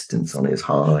the distance on his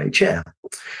high chair.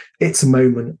 It's a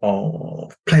moment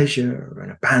of pleasure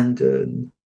and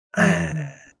abandon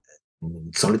and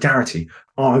solidarity,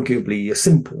 arguably a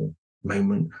simple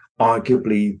moment,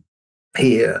 arguably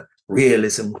here,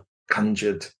 realism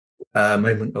conjured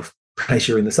moment of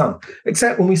pleasure in the sun.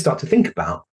 Except when we start to think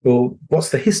about, well, what's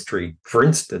the history, for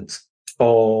instance,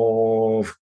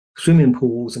 of swimming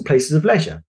pools and places of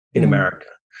leisure in America?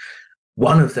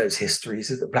 One of those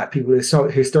histories is that Black people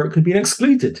have historically been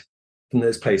excluded from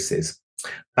those places.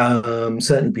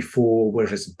 Certainly before,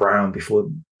 whether it's Brown, before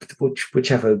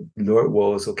whichever law it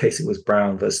was, or case it was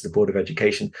Brown versus the Board of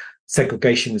Education,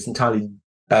 segregation was entirely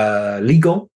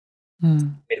legal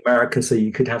in America. So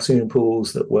you could have swimming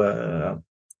pools that were,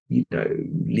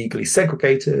 legally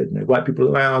segregated, no white people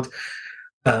allowed.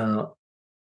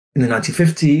 In the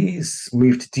 1950s,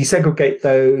 moved to desegregate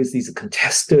those. These are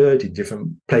contested in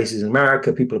different places in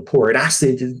America. People are pouring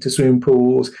acid into swimming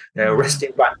pools. They're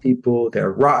arresting Black people. There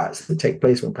are riots that take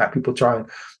place when Black people try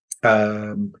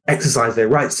and exercise their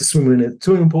rights to swim in a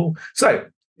swimming pool. So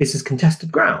this is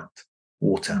contested ground,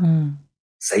 water.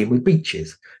 Same with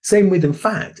beaches. Same with, in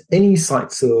fact, any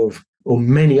sites of, or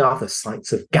many other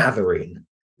sites of gathering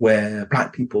where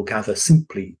Black people gather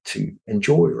simply to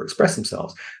enjoy or express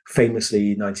themselves.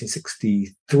 Famously,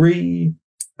 1963,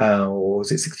 or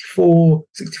was it 64?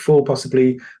 64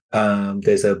 possibly.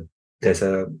 There's a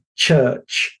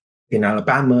church in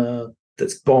Alabama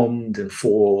that's bombed and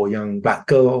 4 young Black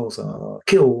girls are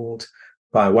killed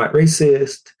by a white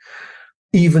racist.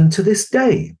 Even to this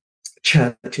day,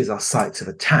 churches are sites of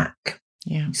attack.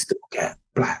 Yeah. You still get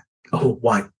Black or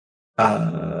white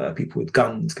people with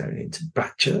guns going into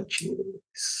Black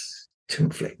churches to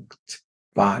inflict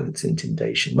violence,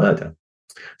 intimidation, murder.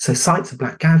 So sites of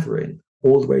Black gathering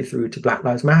all the way through to Black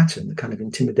Lives Matter and the kind of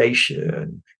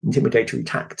intimidation, intimidatory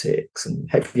tactics and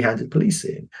heavy-handed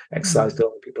policing exercised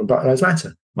on people in Black Lives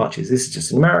Matter marches. This is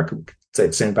just in America. We could say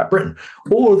the same about Britain.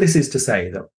 All of this is to say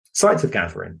that sites of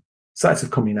gathering, sites of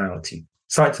communality,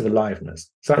 sites of aliveness,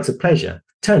 sites of pleasure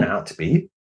turn out to be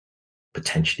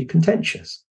potentially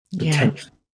contentious.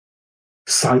 Potentially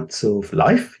sites of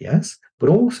life, yes, but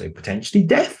also potentially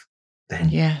death. Then,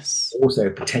 yes, also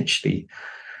potentially,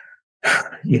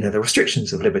 the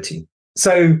restrictions of liberty.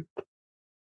 So,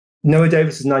 Noah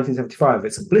Davis's 1975.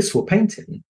 It's a blissful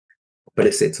painting, but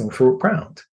it sits on fraught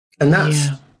ground. And that's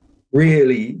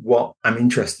really what I'm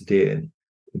interested in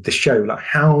with the show. Like,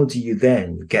 how do you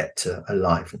then get to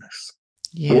aliveness?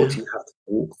 What do you have to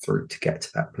walk through to get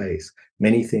to that place?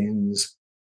 Many things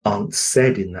aren't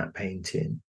said in that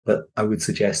painting, but I would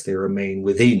suggest they remain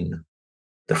within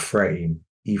the frame,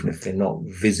 even if they're not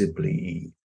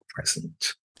visibly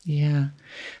present. Yeah.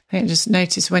 I think I just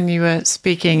noticed when you were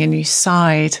speaking and you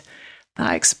sighed,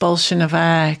 that expulsion of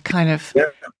air kind of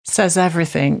says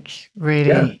everything,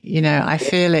 really. I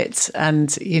feel it.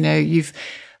 And, you've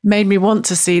made me want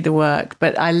to see the work,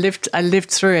 but I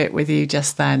lived through it with you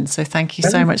just then. So thank you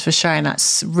so much for sharing.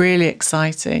 That's really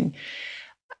exciting.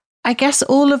 I guess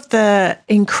all of the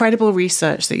incredible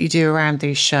research that you do around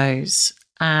these shows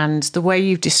and the way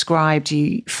you've described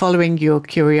you following your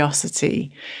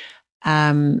curiosity,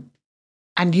 and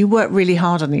you work really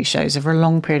hard on these shows over a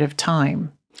long period of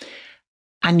time,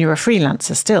 and you're a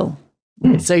freelancer still.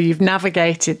 So you've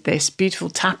navigated this beautiful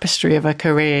tapestry of a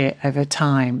career over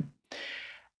time.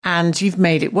 And you've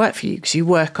made it work for you because you're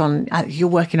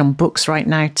working on books right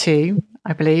now too,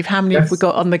 I believe. How many have we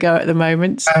got on the go at the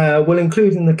moment? Well,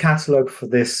 including the catalogue for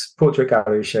this portrait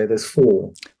gallery show, there's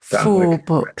 4. 4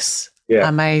 books. Yeah.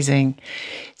 Amazing.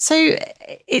 So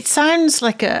it sounds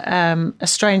like a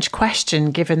strange question,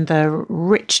 given the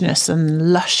richness and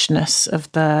lushness of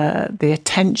the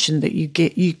attention that you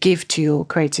give to your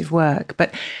creative work.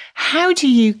 But how do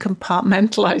you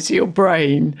compartmentalize your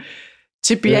brain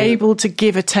to be able to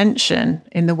give attention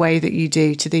in the way that you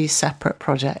do to these separate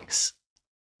projects?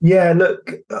 Yeah,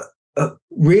 look,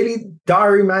 really,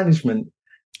 diary management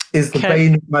is the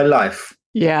bane of my life.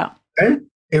 Yeah. Okay?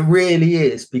 It really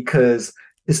is, because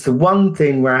it's the one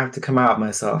thing where I have to come out of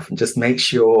myself and just make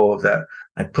sure that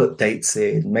I put dates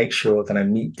in, make sure that I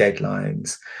meet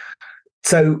deadlines.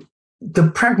 So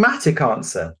the pragmatic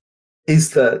answer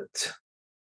is that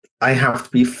I have to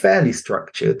be fairly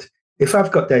structured. If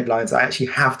I've got deadlines, I actually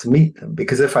have to meet them,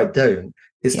 because if I don't,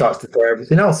 it starts to throw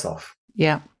everything else off.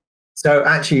 Yeah. So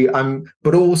actually,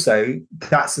 but also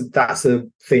that's a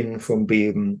thing from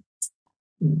being,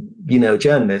 a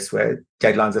journalist, where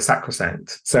deadlines are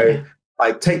sacrosanct. So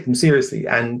I take them seriously,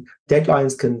 and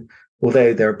deadlines can,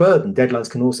 although they're a burden, deadlines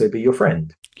can also be your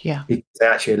friend. Yeah. Because they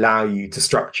actually allow you to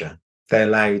structure. They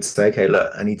allow you to say, okay,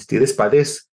 look, I need to do this by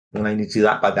this, and I need to do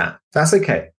that by that. That's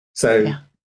okay. So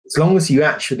as long as you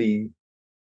actually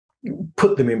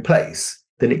put them in place,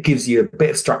 then it gives you a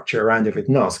bit of structure around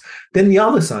everything else. Then the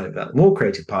other side of that, the more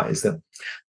creative part, is that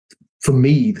for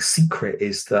me, the secret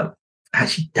is that I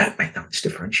actually don't make that much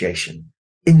differentiation,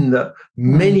 in that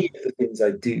many of the things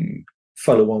I do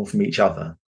follow on from each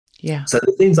other. Yeah. So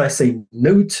the things I say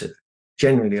no to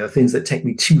generally are things that take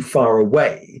me too far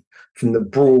away from the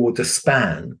broader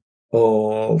span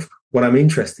of what I'm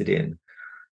interested in,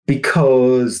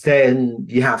 because then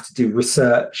you have to do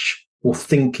research or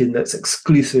thinking that's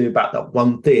exclusively about that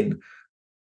one thing.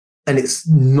 And it's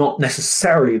not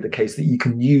necessarily the case that you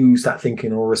can use that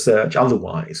thinking or research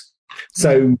otherwise.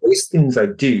 So most things I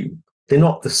do, they're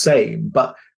not the same,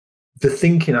 but the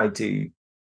thinking I do,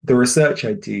 the research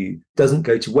I do, doesn't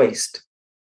go to waste.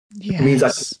 Yes. It means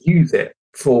I can use it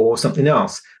for something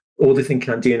else. All the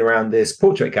thinking I'm doing around this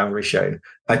portrait gallery show,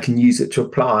 I can use it to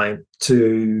apply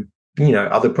to,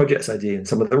 other projects I do and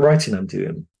some of the writing I'm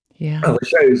doing, other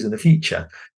shows in the future,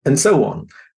 and so on.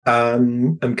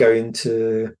 I'm taking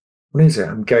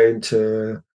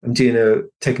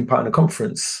part in a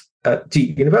conference at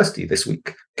Duke University this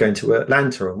week, going to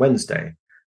Atlanta on Wednesday.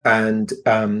 And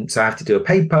so I have to do a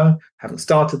paper. Haven't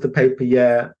started the paper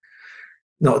yet.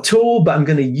 Not at all, but I'm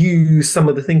going to use some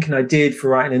of the thinking I did for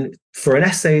writing for an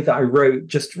essay that I wrote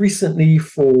just recently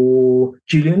for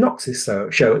Julian Knox's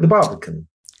show at the Barbican.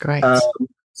 Great.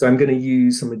 So I'm going to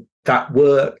use some of that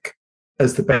work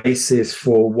as the basis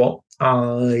for what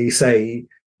I say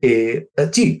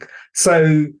at Duke.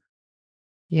 So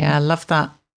yeah, I love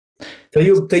that.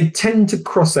 They tend to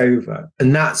cross over,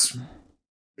 and that's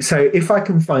so if I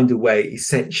can find a way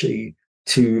essentially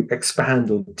to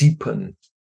expand or deepen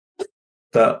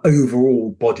the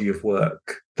overall body of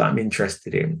work that I'm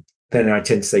interested in, then I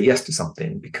tend to say yes to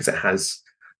something, because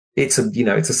it's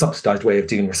a subsidized way of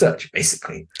doing research,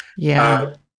 basically.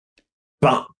 Yeah.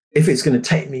 But if it's going to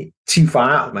take me too far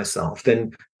out of myself,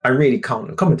 then I really can't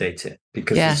accommodate it,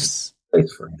 because there's just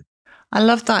space for it. I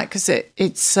love that, because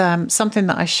it's something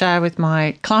that I share with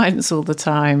my clients all the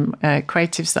time,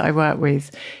 creatives that I work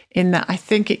with, in that I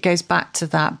think it goes back to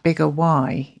that bigger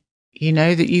why,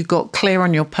 that you got clear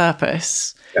on your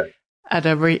purpose at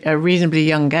a reasonably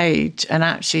young age. And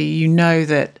actually,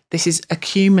 that this is a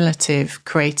cumulative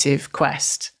creative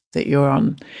quest that you're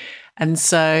on. And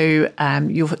so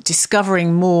you're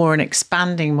discovering more and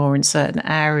expanding more in certain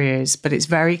areas, but it's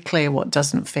very clear what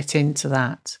doesn't fit into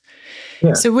that.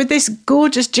 Yeah. So with this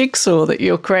gorgeous jigsaw that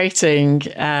you're creating,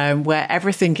 where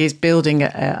everything is building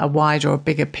a wider or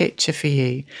bigger picture for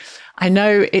you, I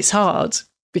know it's hard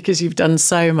because you've done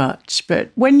so much, but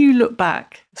when you look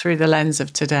back through the lens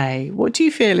of today, what do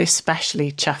you feel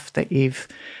especially chuffed that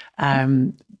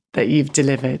you've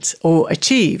delivered or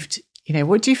achieved? You know,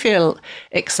 what do you feel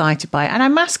excited by? And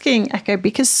I'm asking, Ekow,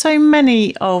 because so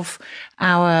many of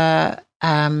our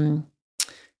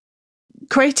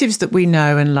creatives that we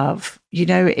know and love, you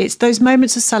know, it's those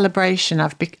moments of celebration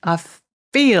I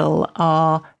feel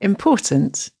are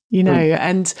important, you know,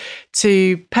 and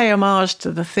to pay homage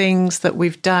to the things that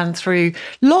we've done through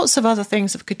lots of other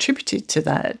things have contributed to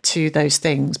that, to those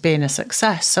things being a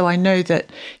success. So I know that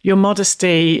your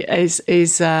modesty is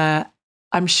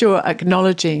I'm sure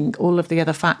acknowledging all of the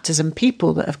other factors and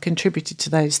people that have contributed to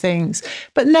those things.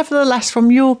 But nevertheless,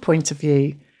 from your point of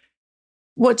view,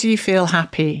 what do you feel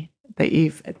happy that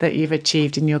you've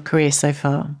achieved in your career so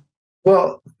far?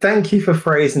 Well, thank you for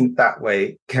phrasing it that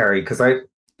way, Kerry, because I'm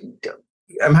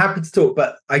happy to talk,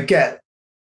 but I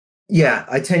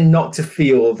tend not to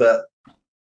feel that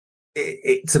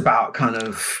it's about kind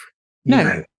of, you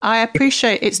know. I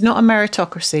appreciate it's not a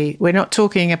meritocracy. We're not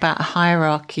talking about a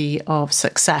hierarchy of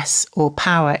success or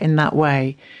power in that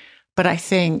way. But I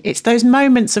think it's those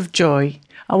moments of joy.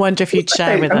 I wonder if you'd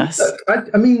share with us.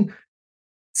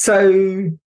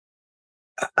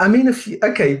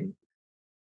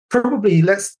 Probably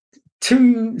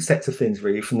two sets of things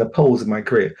really from the poles of my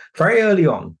career. Very early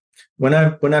on, when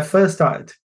I first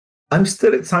started, I'm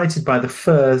still excited by the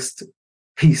first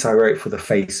piece I wrote for the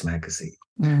Face magazine.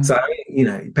 So, you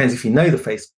know, it depends if you know the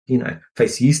Face. You know,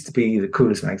 Face used to be the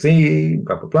coolest magazine,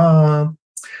 blah, blah, blah.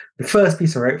 The first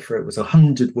piece I wrote for it was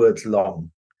 100 words long.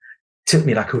 It took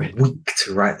me like a week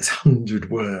to write this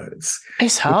 100 words.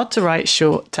 It's hard to write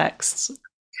short texts.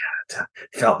 Yeah,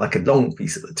 it felt like a long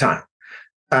piece at the time.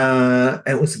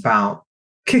 It was about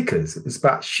kickers. It was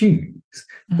about shoes.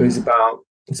 It was about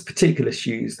these particular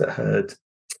shoes that had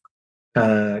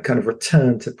kind of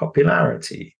returned to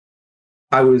popularity.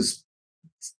 I was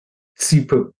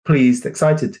super pleased,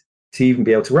 excited to even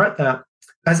be able to write that.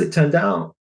 As it turned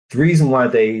out, the reason why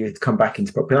they had come back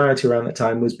into popularity around that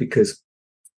time was because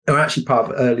they were actually part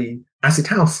of early acid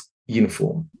house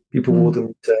uniform. People wore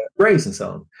them to raves and so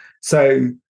on.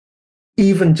 So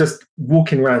even just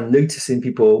walking around noticing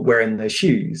people wearing their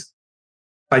shoes,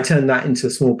 I turned that into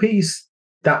a small piece.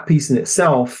 That piece in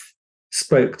itself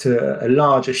spoke to a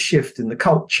larger shift in the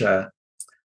culture.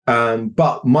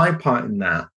 But my part in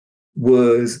that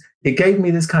was it gave me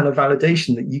this kind of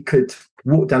validation that you could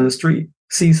walk down the street,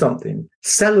 see something,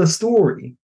 sell a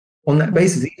story on that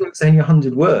basis, even if it's only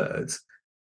 100 words,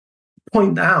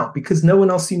 point that out because no one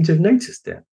else seemed to have noticed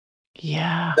it.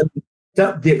 Yeah. And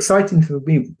the exciting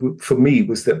thing for me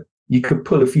was that you could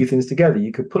pull a few things together.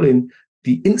 You could pull in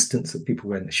the instance of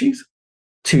people wearing the shoes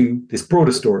to this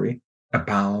broader story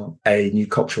about a new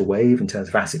cultural wave in terms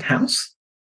of acid house.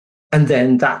 And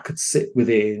then that could sit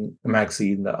within a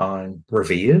magazine that I'm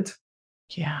revered.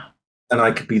 Yeah. And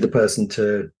I could be the person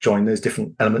to join those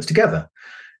different elements together.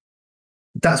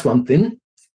 That's one thing.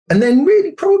 And then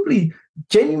really probably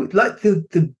genuine, like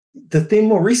the thing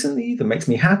more recently that makes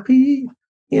me happy,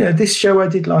 you know, this show I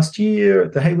did last year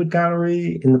at the Hayward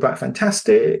Gallery in the Black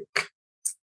Fantastic,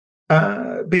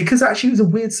 because actually it was a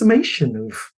weird summation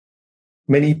of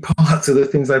many parts of the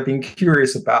things I've been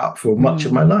curious about for much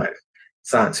of my life.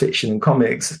 Science fiction and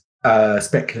comics,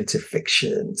 speculative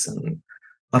fictions and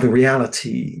other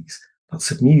realities, lots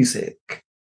of music,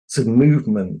 some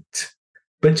movement,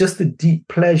 but just the deep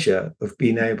pleasure of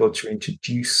being able to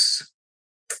introduce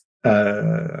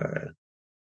a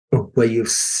way of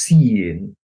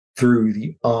seeing through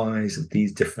the eyes of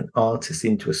these different artists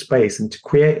into a space and to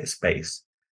create a space.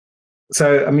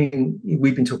 So, I mean,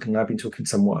 I've been talking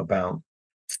somewhat about,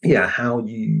 how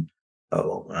you,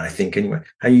 I think anyway,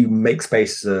 how you make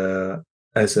space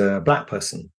as a Black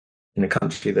person in a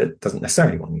country that doesn't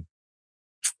necessarily want you.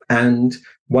 And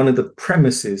one of the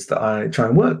premises that I try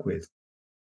and work with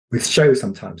shows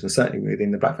sometimes, and certainly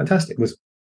within the Black Fantastic, was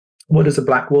what does a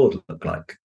Black world look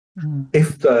like?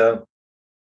 If the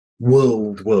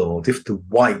if the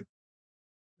white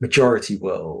majority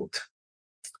world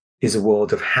is a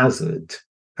world of hazard,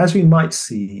 as we might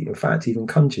see, in fact, even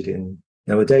conjured in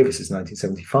Noah Davis's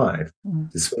 1975,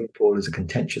 the swimming pool is a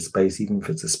contentious space, even if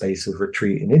it's a space of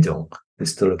retreat and idyll,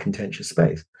 it's still a contentious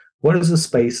space. What is a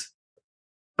space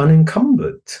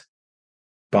unencumbered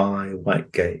by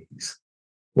white gaze?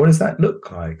 What does that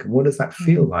look like? And what does that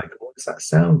feel like? And what does that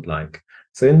sound like?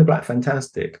 So in the Black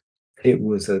Fantastic, it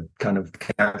was a kind of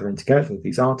gathering together of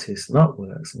these artists and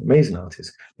artworks and amazing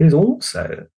artists. It was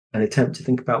also an attempt to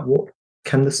think about what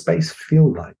can the space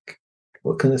feel like?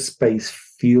 What can the space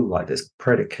feel like that's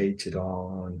predicated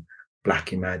on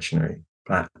Black imaginary,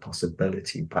 Black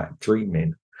possibility, Black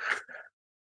dreaming?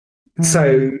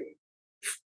 So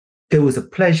there was a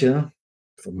pleasure,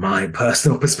 from my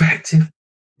personal perspective,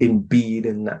 in being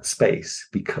in that space,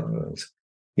 because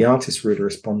the artists really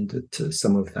responded to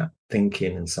some of that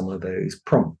thinking and some of those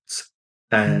prompts.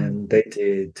 And they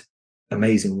did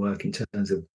amazing work in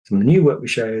terms of some of the new work we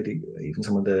showed, even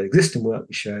some of the existing work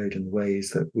we showed, and the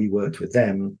ways that we worked with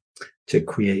them to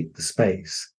create the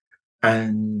space.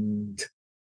 And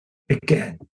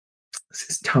again,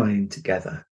 this time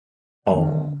together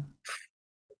of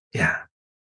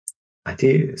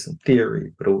ideas and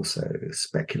theory, but also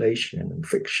speculation and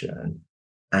fiction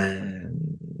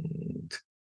and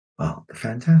the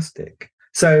fantastic.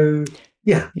 So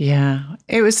yeah,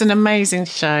 it was an amazing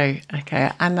show.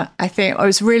 Okay, and I think it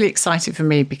was really exciting for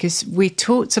me because we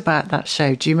talked about that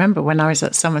show. Do you remember when I was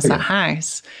at Somerset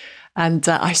House? And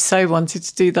I so wanted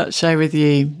to do that show with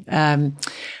you.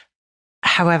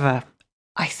 However,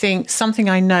 I think something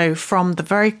I know from the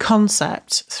very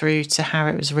concept through to how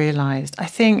it was realised, I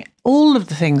think all of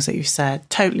the things that you said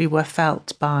totally were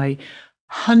felt by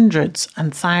hundreds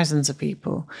and thousands of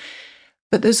people.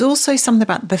 But there's also something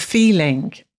about the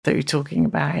feeling that you're talking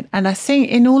about. And I think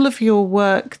in all of your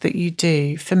work that you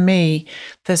do, for me,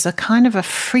 there's a kind of a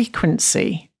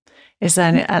frequency. Is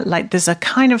there like there's a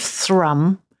kind of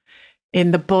thrum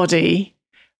in the body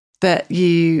that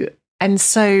you... And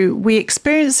so we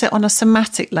experience it on a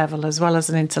somatic level as well as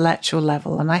an intellectual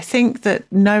level. And I think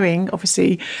that knowing,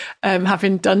 obviously,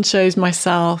 having done shows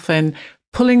myself and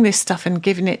pulling this stuff and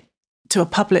giving it to a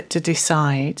public to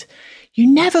decide, you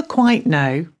never quite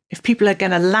know if people are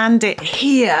going to land it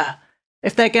here,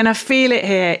 if they're going to feel it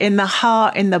here in the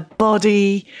heart, in the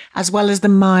body, as well as the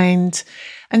mind.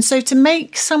 And so to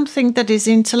make something that is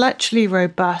intellectually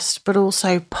robust, but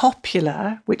also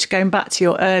popular, which going back to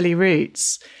your early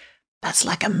roots, that's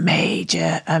like a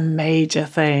major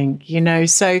thing, you know.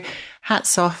 So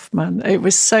hats off, man. It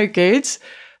was so good.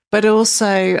 But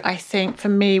also, I think for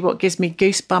me, what gives me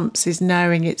goosebumps is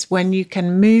knowing it's when you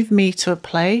can move me to a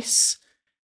place,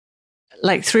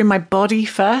 like through my body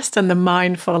first and the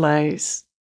mind follows.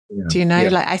 Yeah. Do you know?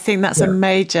 Like, I think that's a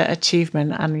major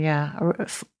achievement, and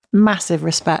massive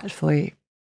respect for you.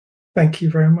 Thank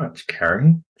you very much,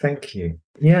 Carrie. Thank you.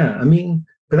 Yeah, I mean,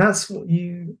 but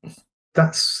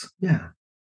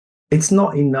it's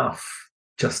not enough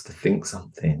just to think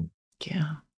something.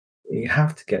 Yeah. You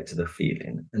have to get to the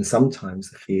feeling. And sometimes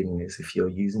the feeling is, if you're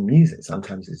using music,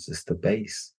 sometimes it's just the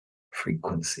bass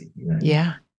frequency, you know.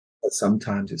 Yeah. But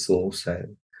sometimes it's also,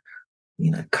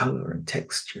 you know, color and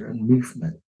texture and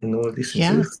movement and all of these things.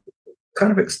 So it's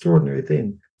kind of extraordinary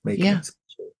thing making it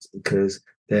special, because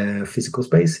they're physical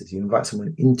spaces. You invite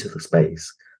someone into the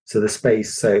space.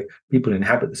 So people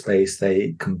inhabit the space,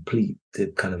 they complete the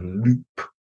kind of loop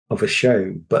of a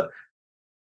show. But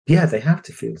yeah, they have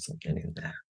to feel something in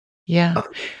there. Yeah.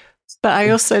 But I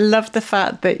also love the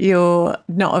fact that you're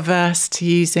not averse to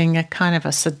using a kind of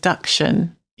a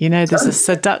seduction. You know, there's a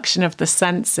seduction of the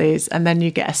senses, and then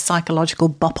you get a psychological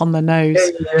bop on the nose.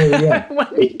 Yeah. When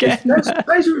you get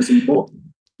pleasure is important.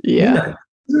 Yeah. You know,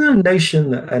 there's no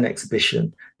notion that an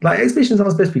exhibition, like exhibitions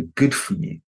aren't supposed to be good for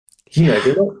you. You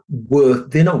know,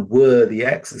 they're not worthy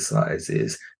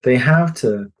exercises. They have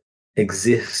to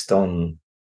exist on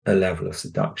a level of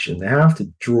seduction. They have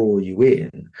to draw you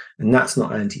in, and that's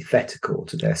not antithetical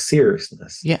to their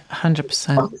seriousness. Yeah,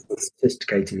 100%.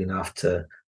 Sophisticated enough to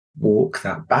walk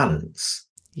that balance.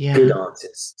 Yeah. Good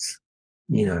artists,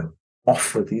 you know,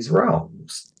 offer these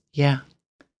realms. Yeah.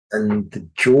 And the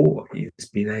joy is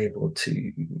being able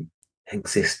to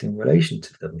exist in relation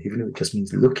to them, even if it just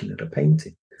means looking at a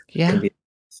painting. Yeah. It can be a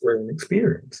thrilling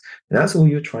experience. And that's all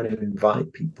you're trying to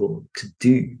invite people to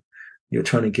do. You're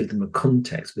trying to give them a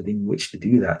context within which to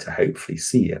do that, to hopefully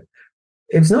see it.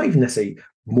 It's not even necessarily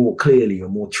more clearly or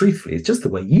more truthfully. It's just the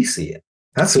way you see it.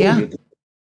 That's all you're doing.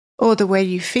 Or the way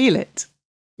you feel it.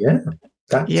 Yeah.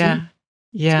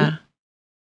 Yeah.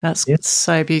 That's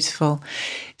so beautiful.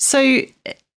 So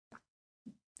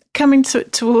coming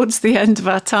towards the end of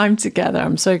our time together,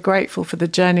 I'm so grateful for the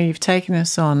journey you've taken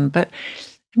us on. But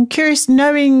I'm curious,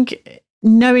 knowing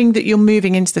that you're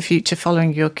moving into the future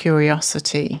following your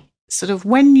curiosity, sort of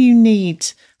when you need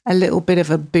a little bit of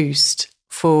a boost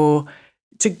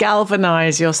to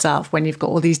galvanize yourself, when you've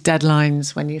got all these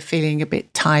deadlines, when you're feeling a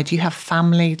bit tired, you have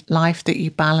family life that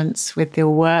you balance with your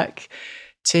work.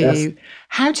 to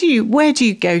where do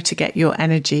you go to get your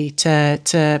energy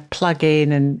to plug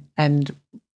in and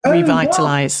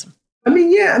revitalize? Well,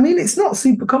 it's not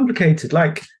super complicated.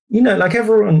 Like, like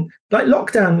everyone, like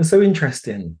lockdown was so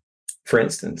interesting, for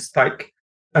instance. Like,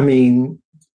 so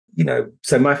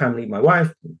my family, my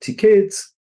wife, 2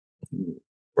 kids,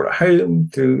 were at home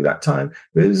through that time.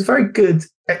 But it was a very good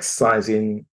exercise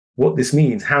in what this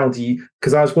means. How do you,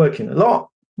 because I was working a lot,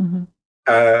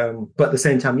 but at the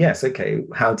same time, yes, okay,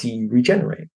 how do you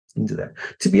regenerate into that?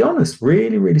 To be honest,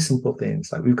 really, really simple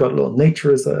things. Like we've got a little nature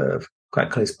reserve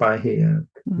quite close by here.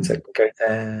 So I can go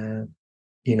there.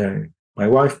 My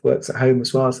wife works at home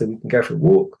as well, so we can go for a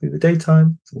walk through the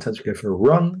daytime. Sometimes we go for a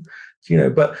run,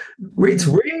 but it's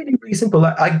really, really simple.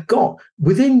 Like I got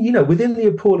within the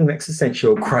appalling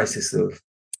existential crisis of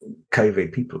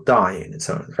COVID, people dying and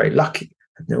so on. I was very lucky.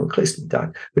 No one close to me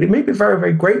died. But it made me very,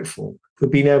 very grateful for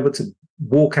being able to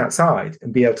walk outside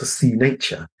and be able to see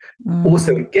nature.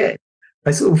 Also, again,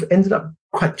 I sort of ended up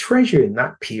quite treasuring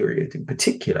that period in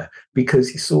particular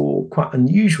because you saw quite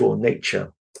unusual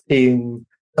nature in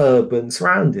urban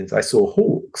surroundings. I saw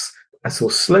hawks, I saw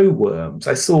slow worms,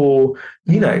 I saw,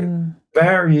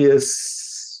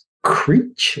 various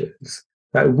creatures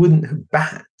that wouldn't have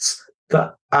bats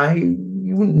that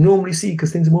you wouldn't normally see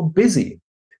because things are more busy.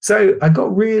 So I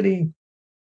got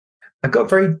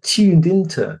very tuned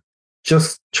into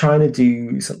just trying to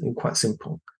do something quite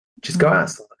simple. Just go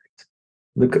outside,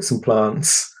 look at some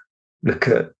plants, look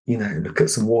at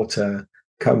some water,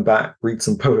 come back, read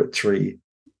some poetry,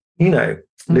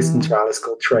 listen to Alice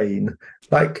Coltrane,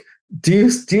 like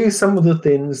do some of the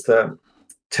things that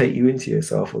take you into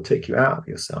yourself or take you out of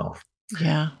yourself.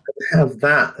 Yeah. Have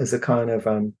that as a kind of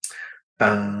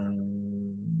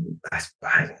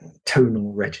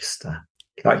tonal register.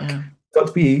 Like got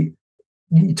to be,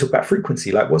 you talk about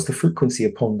frequency, like what's the frequency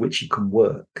upon which you can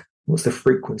work? What's the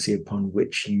frequency upon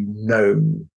which you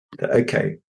know that,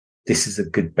 okay, this is a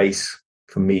good base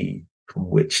for me from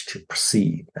which to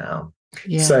proceed now.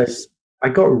 Yes. So I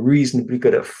got reasonably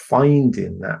good at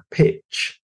finding that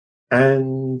pitch.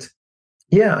 And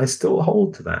I still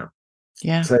hold to that.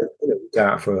 Yeah. So go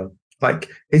out for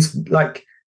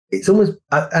it's almost,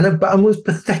 but I'm almost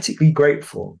pathetically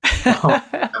grateful.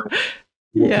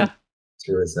 Yeah.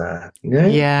 To reserve,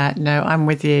 Yeah, no, I'm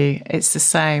with you. It's the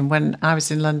same. When I was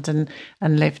in London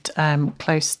and lived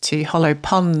close to Hollow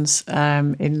Ponds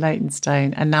in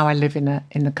Leytonstone, and now I live in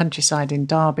the countryside in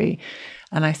Derby,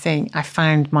 and I think I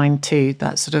found mine too.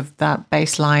 That sort of that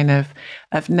baseline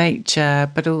of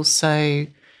nature, but also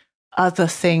other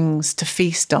things to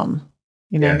feast on.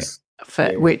 Yes.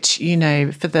 Which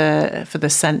for the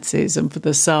senses and for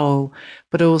the soul,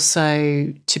 but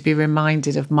also to be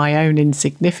reminded of my own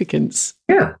insignificance.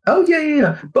 Yeah. Oh,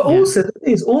 yeah. But also the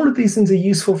thing is, all of these things are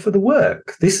useful for the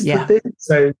work. This is the thing.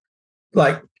 So,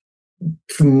 like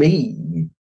for me,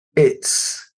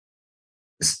 it's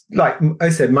like I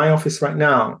said, my office right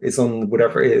now is on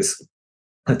whatever it is,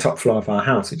 the top floor of our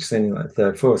house, which is only like the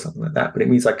 3rd floor or something like that. But it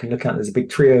means I can look out. There's a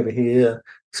big tree over here,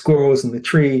 squirrels in the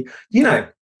tree.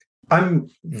 I'm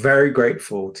very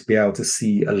grateful to be able to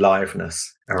see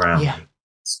aliveness around me.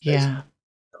 Yeah. It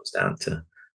comes down to.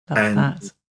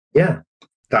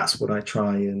 That's what I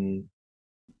try and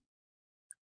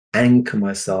anchor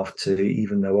myself to,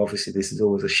 even though obviously this is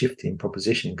always a shifting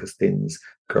proposition because things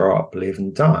grow up, live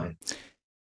and die.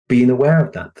 Being aware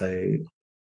of that though,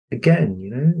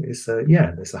 again,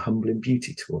 there's a humbling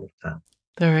beauty to all of that.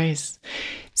 There is.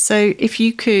 So if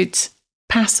you could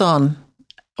pass on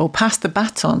or pass the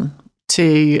baton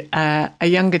to a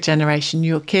younger generation,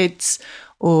 your kids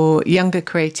or younger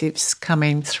creatives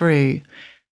coming through,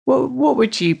 what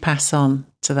would you pass on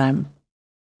to them?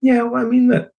 Yeah, well,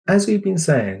 look, as we've been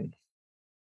saying,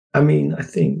 I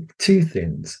think 2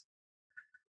 things.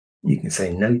 You can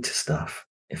say no to stuff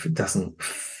if it doesn't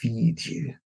feed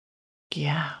you.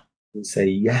 Yeah. You can say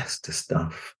yes to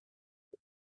stuff.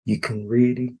 You can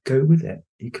really go with it.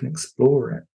 You can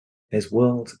explore it. There's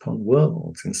worlds upon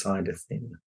worlds inside a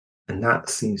thing. And that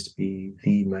seems to be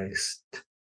the most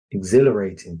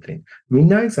exhilarating thing.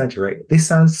 No exaggerate. This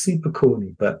sounds super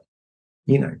corny, but,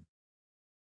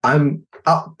 I'm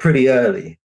up pretty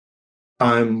early.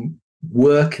 I'm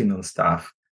working on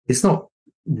stuff. It's not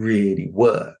really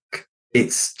work.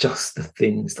 It's just the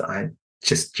things that I'm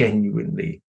just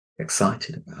genuinely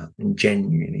excited about and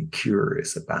genuinely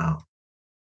curious about.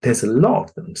 There's a lot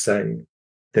of them. So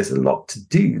there's a lot to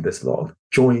do. There's a lot of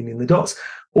joining the dots.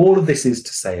 All of this is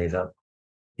to say that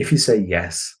if you say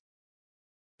yes,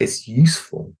 it's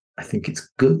useful. I think it's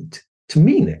good to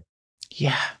mean it.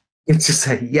 Yeah. It's to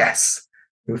say yes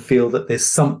and feel that there's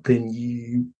something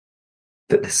you've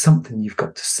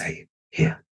got to say.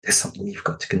 here, there's something you've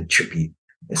got to contribute.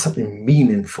 There's something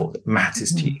meaningful that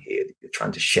matters to you here that you're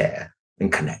trying to share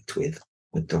and connect with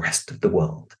the rest of the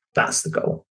world. That's the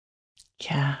goal.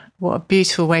 Yeah, what a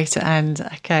beautiful way to end.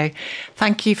 Okay,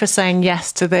 thank you for saying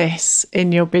yes to this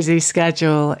in your busy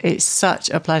schedule. It's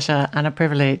such a pleasure and a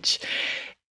privilege.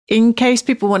 In case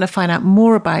people want to find out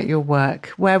more about your work,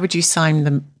 where would you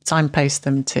signpost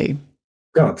them to?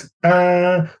 God.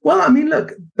 Well, I mean,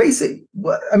 look,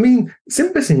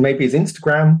 simplest thing maybe is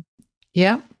Instagram.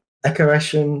 Yeah.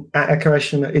 Eshun at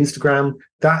Instagram.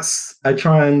 I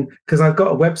try and, because I've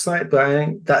got a website, but I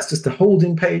think that's just a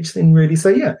holding page thing, really. So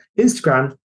yeah,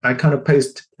 Instagram, I kind of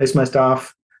post my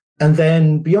stuff. And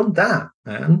then beyond that,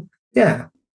 man, yeah,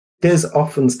 there's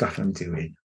often stuff I'm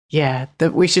doing. Yeah,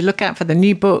 that we should look out for the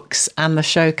new books and the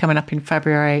show coming up in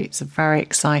February. It's a very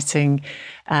exciting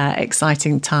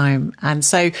time. And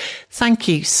so thank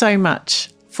you so much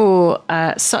for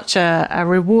such a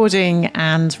rewarding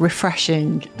and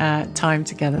refreshing time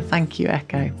together. Thank you,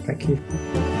 Ekow. Thank you.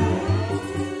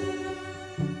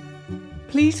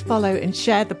 Please follow and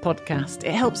share the podcast.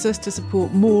 It helps us to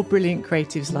support more brilliant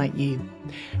creatives like you.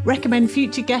 Recommend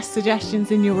future guest suggestions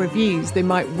in your reviews. They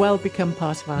might well become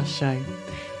part of our show.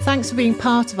 Thanks for being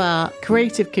part of our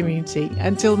creative community.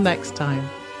 Until next time.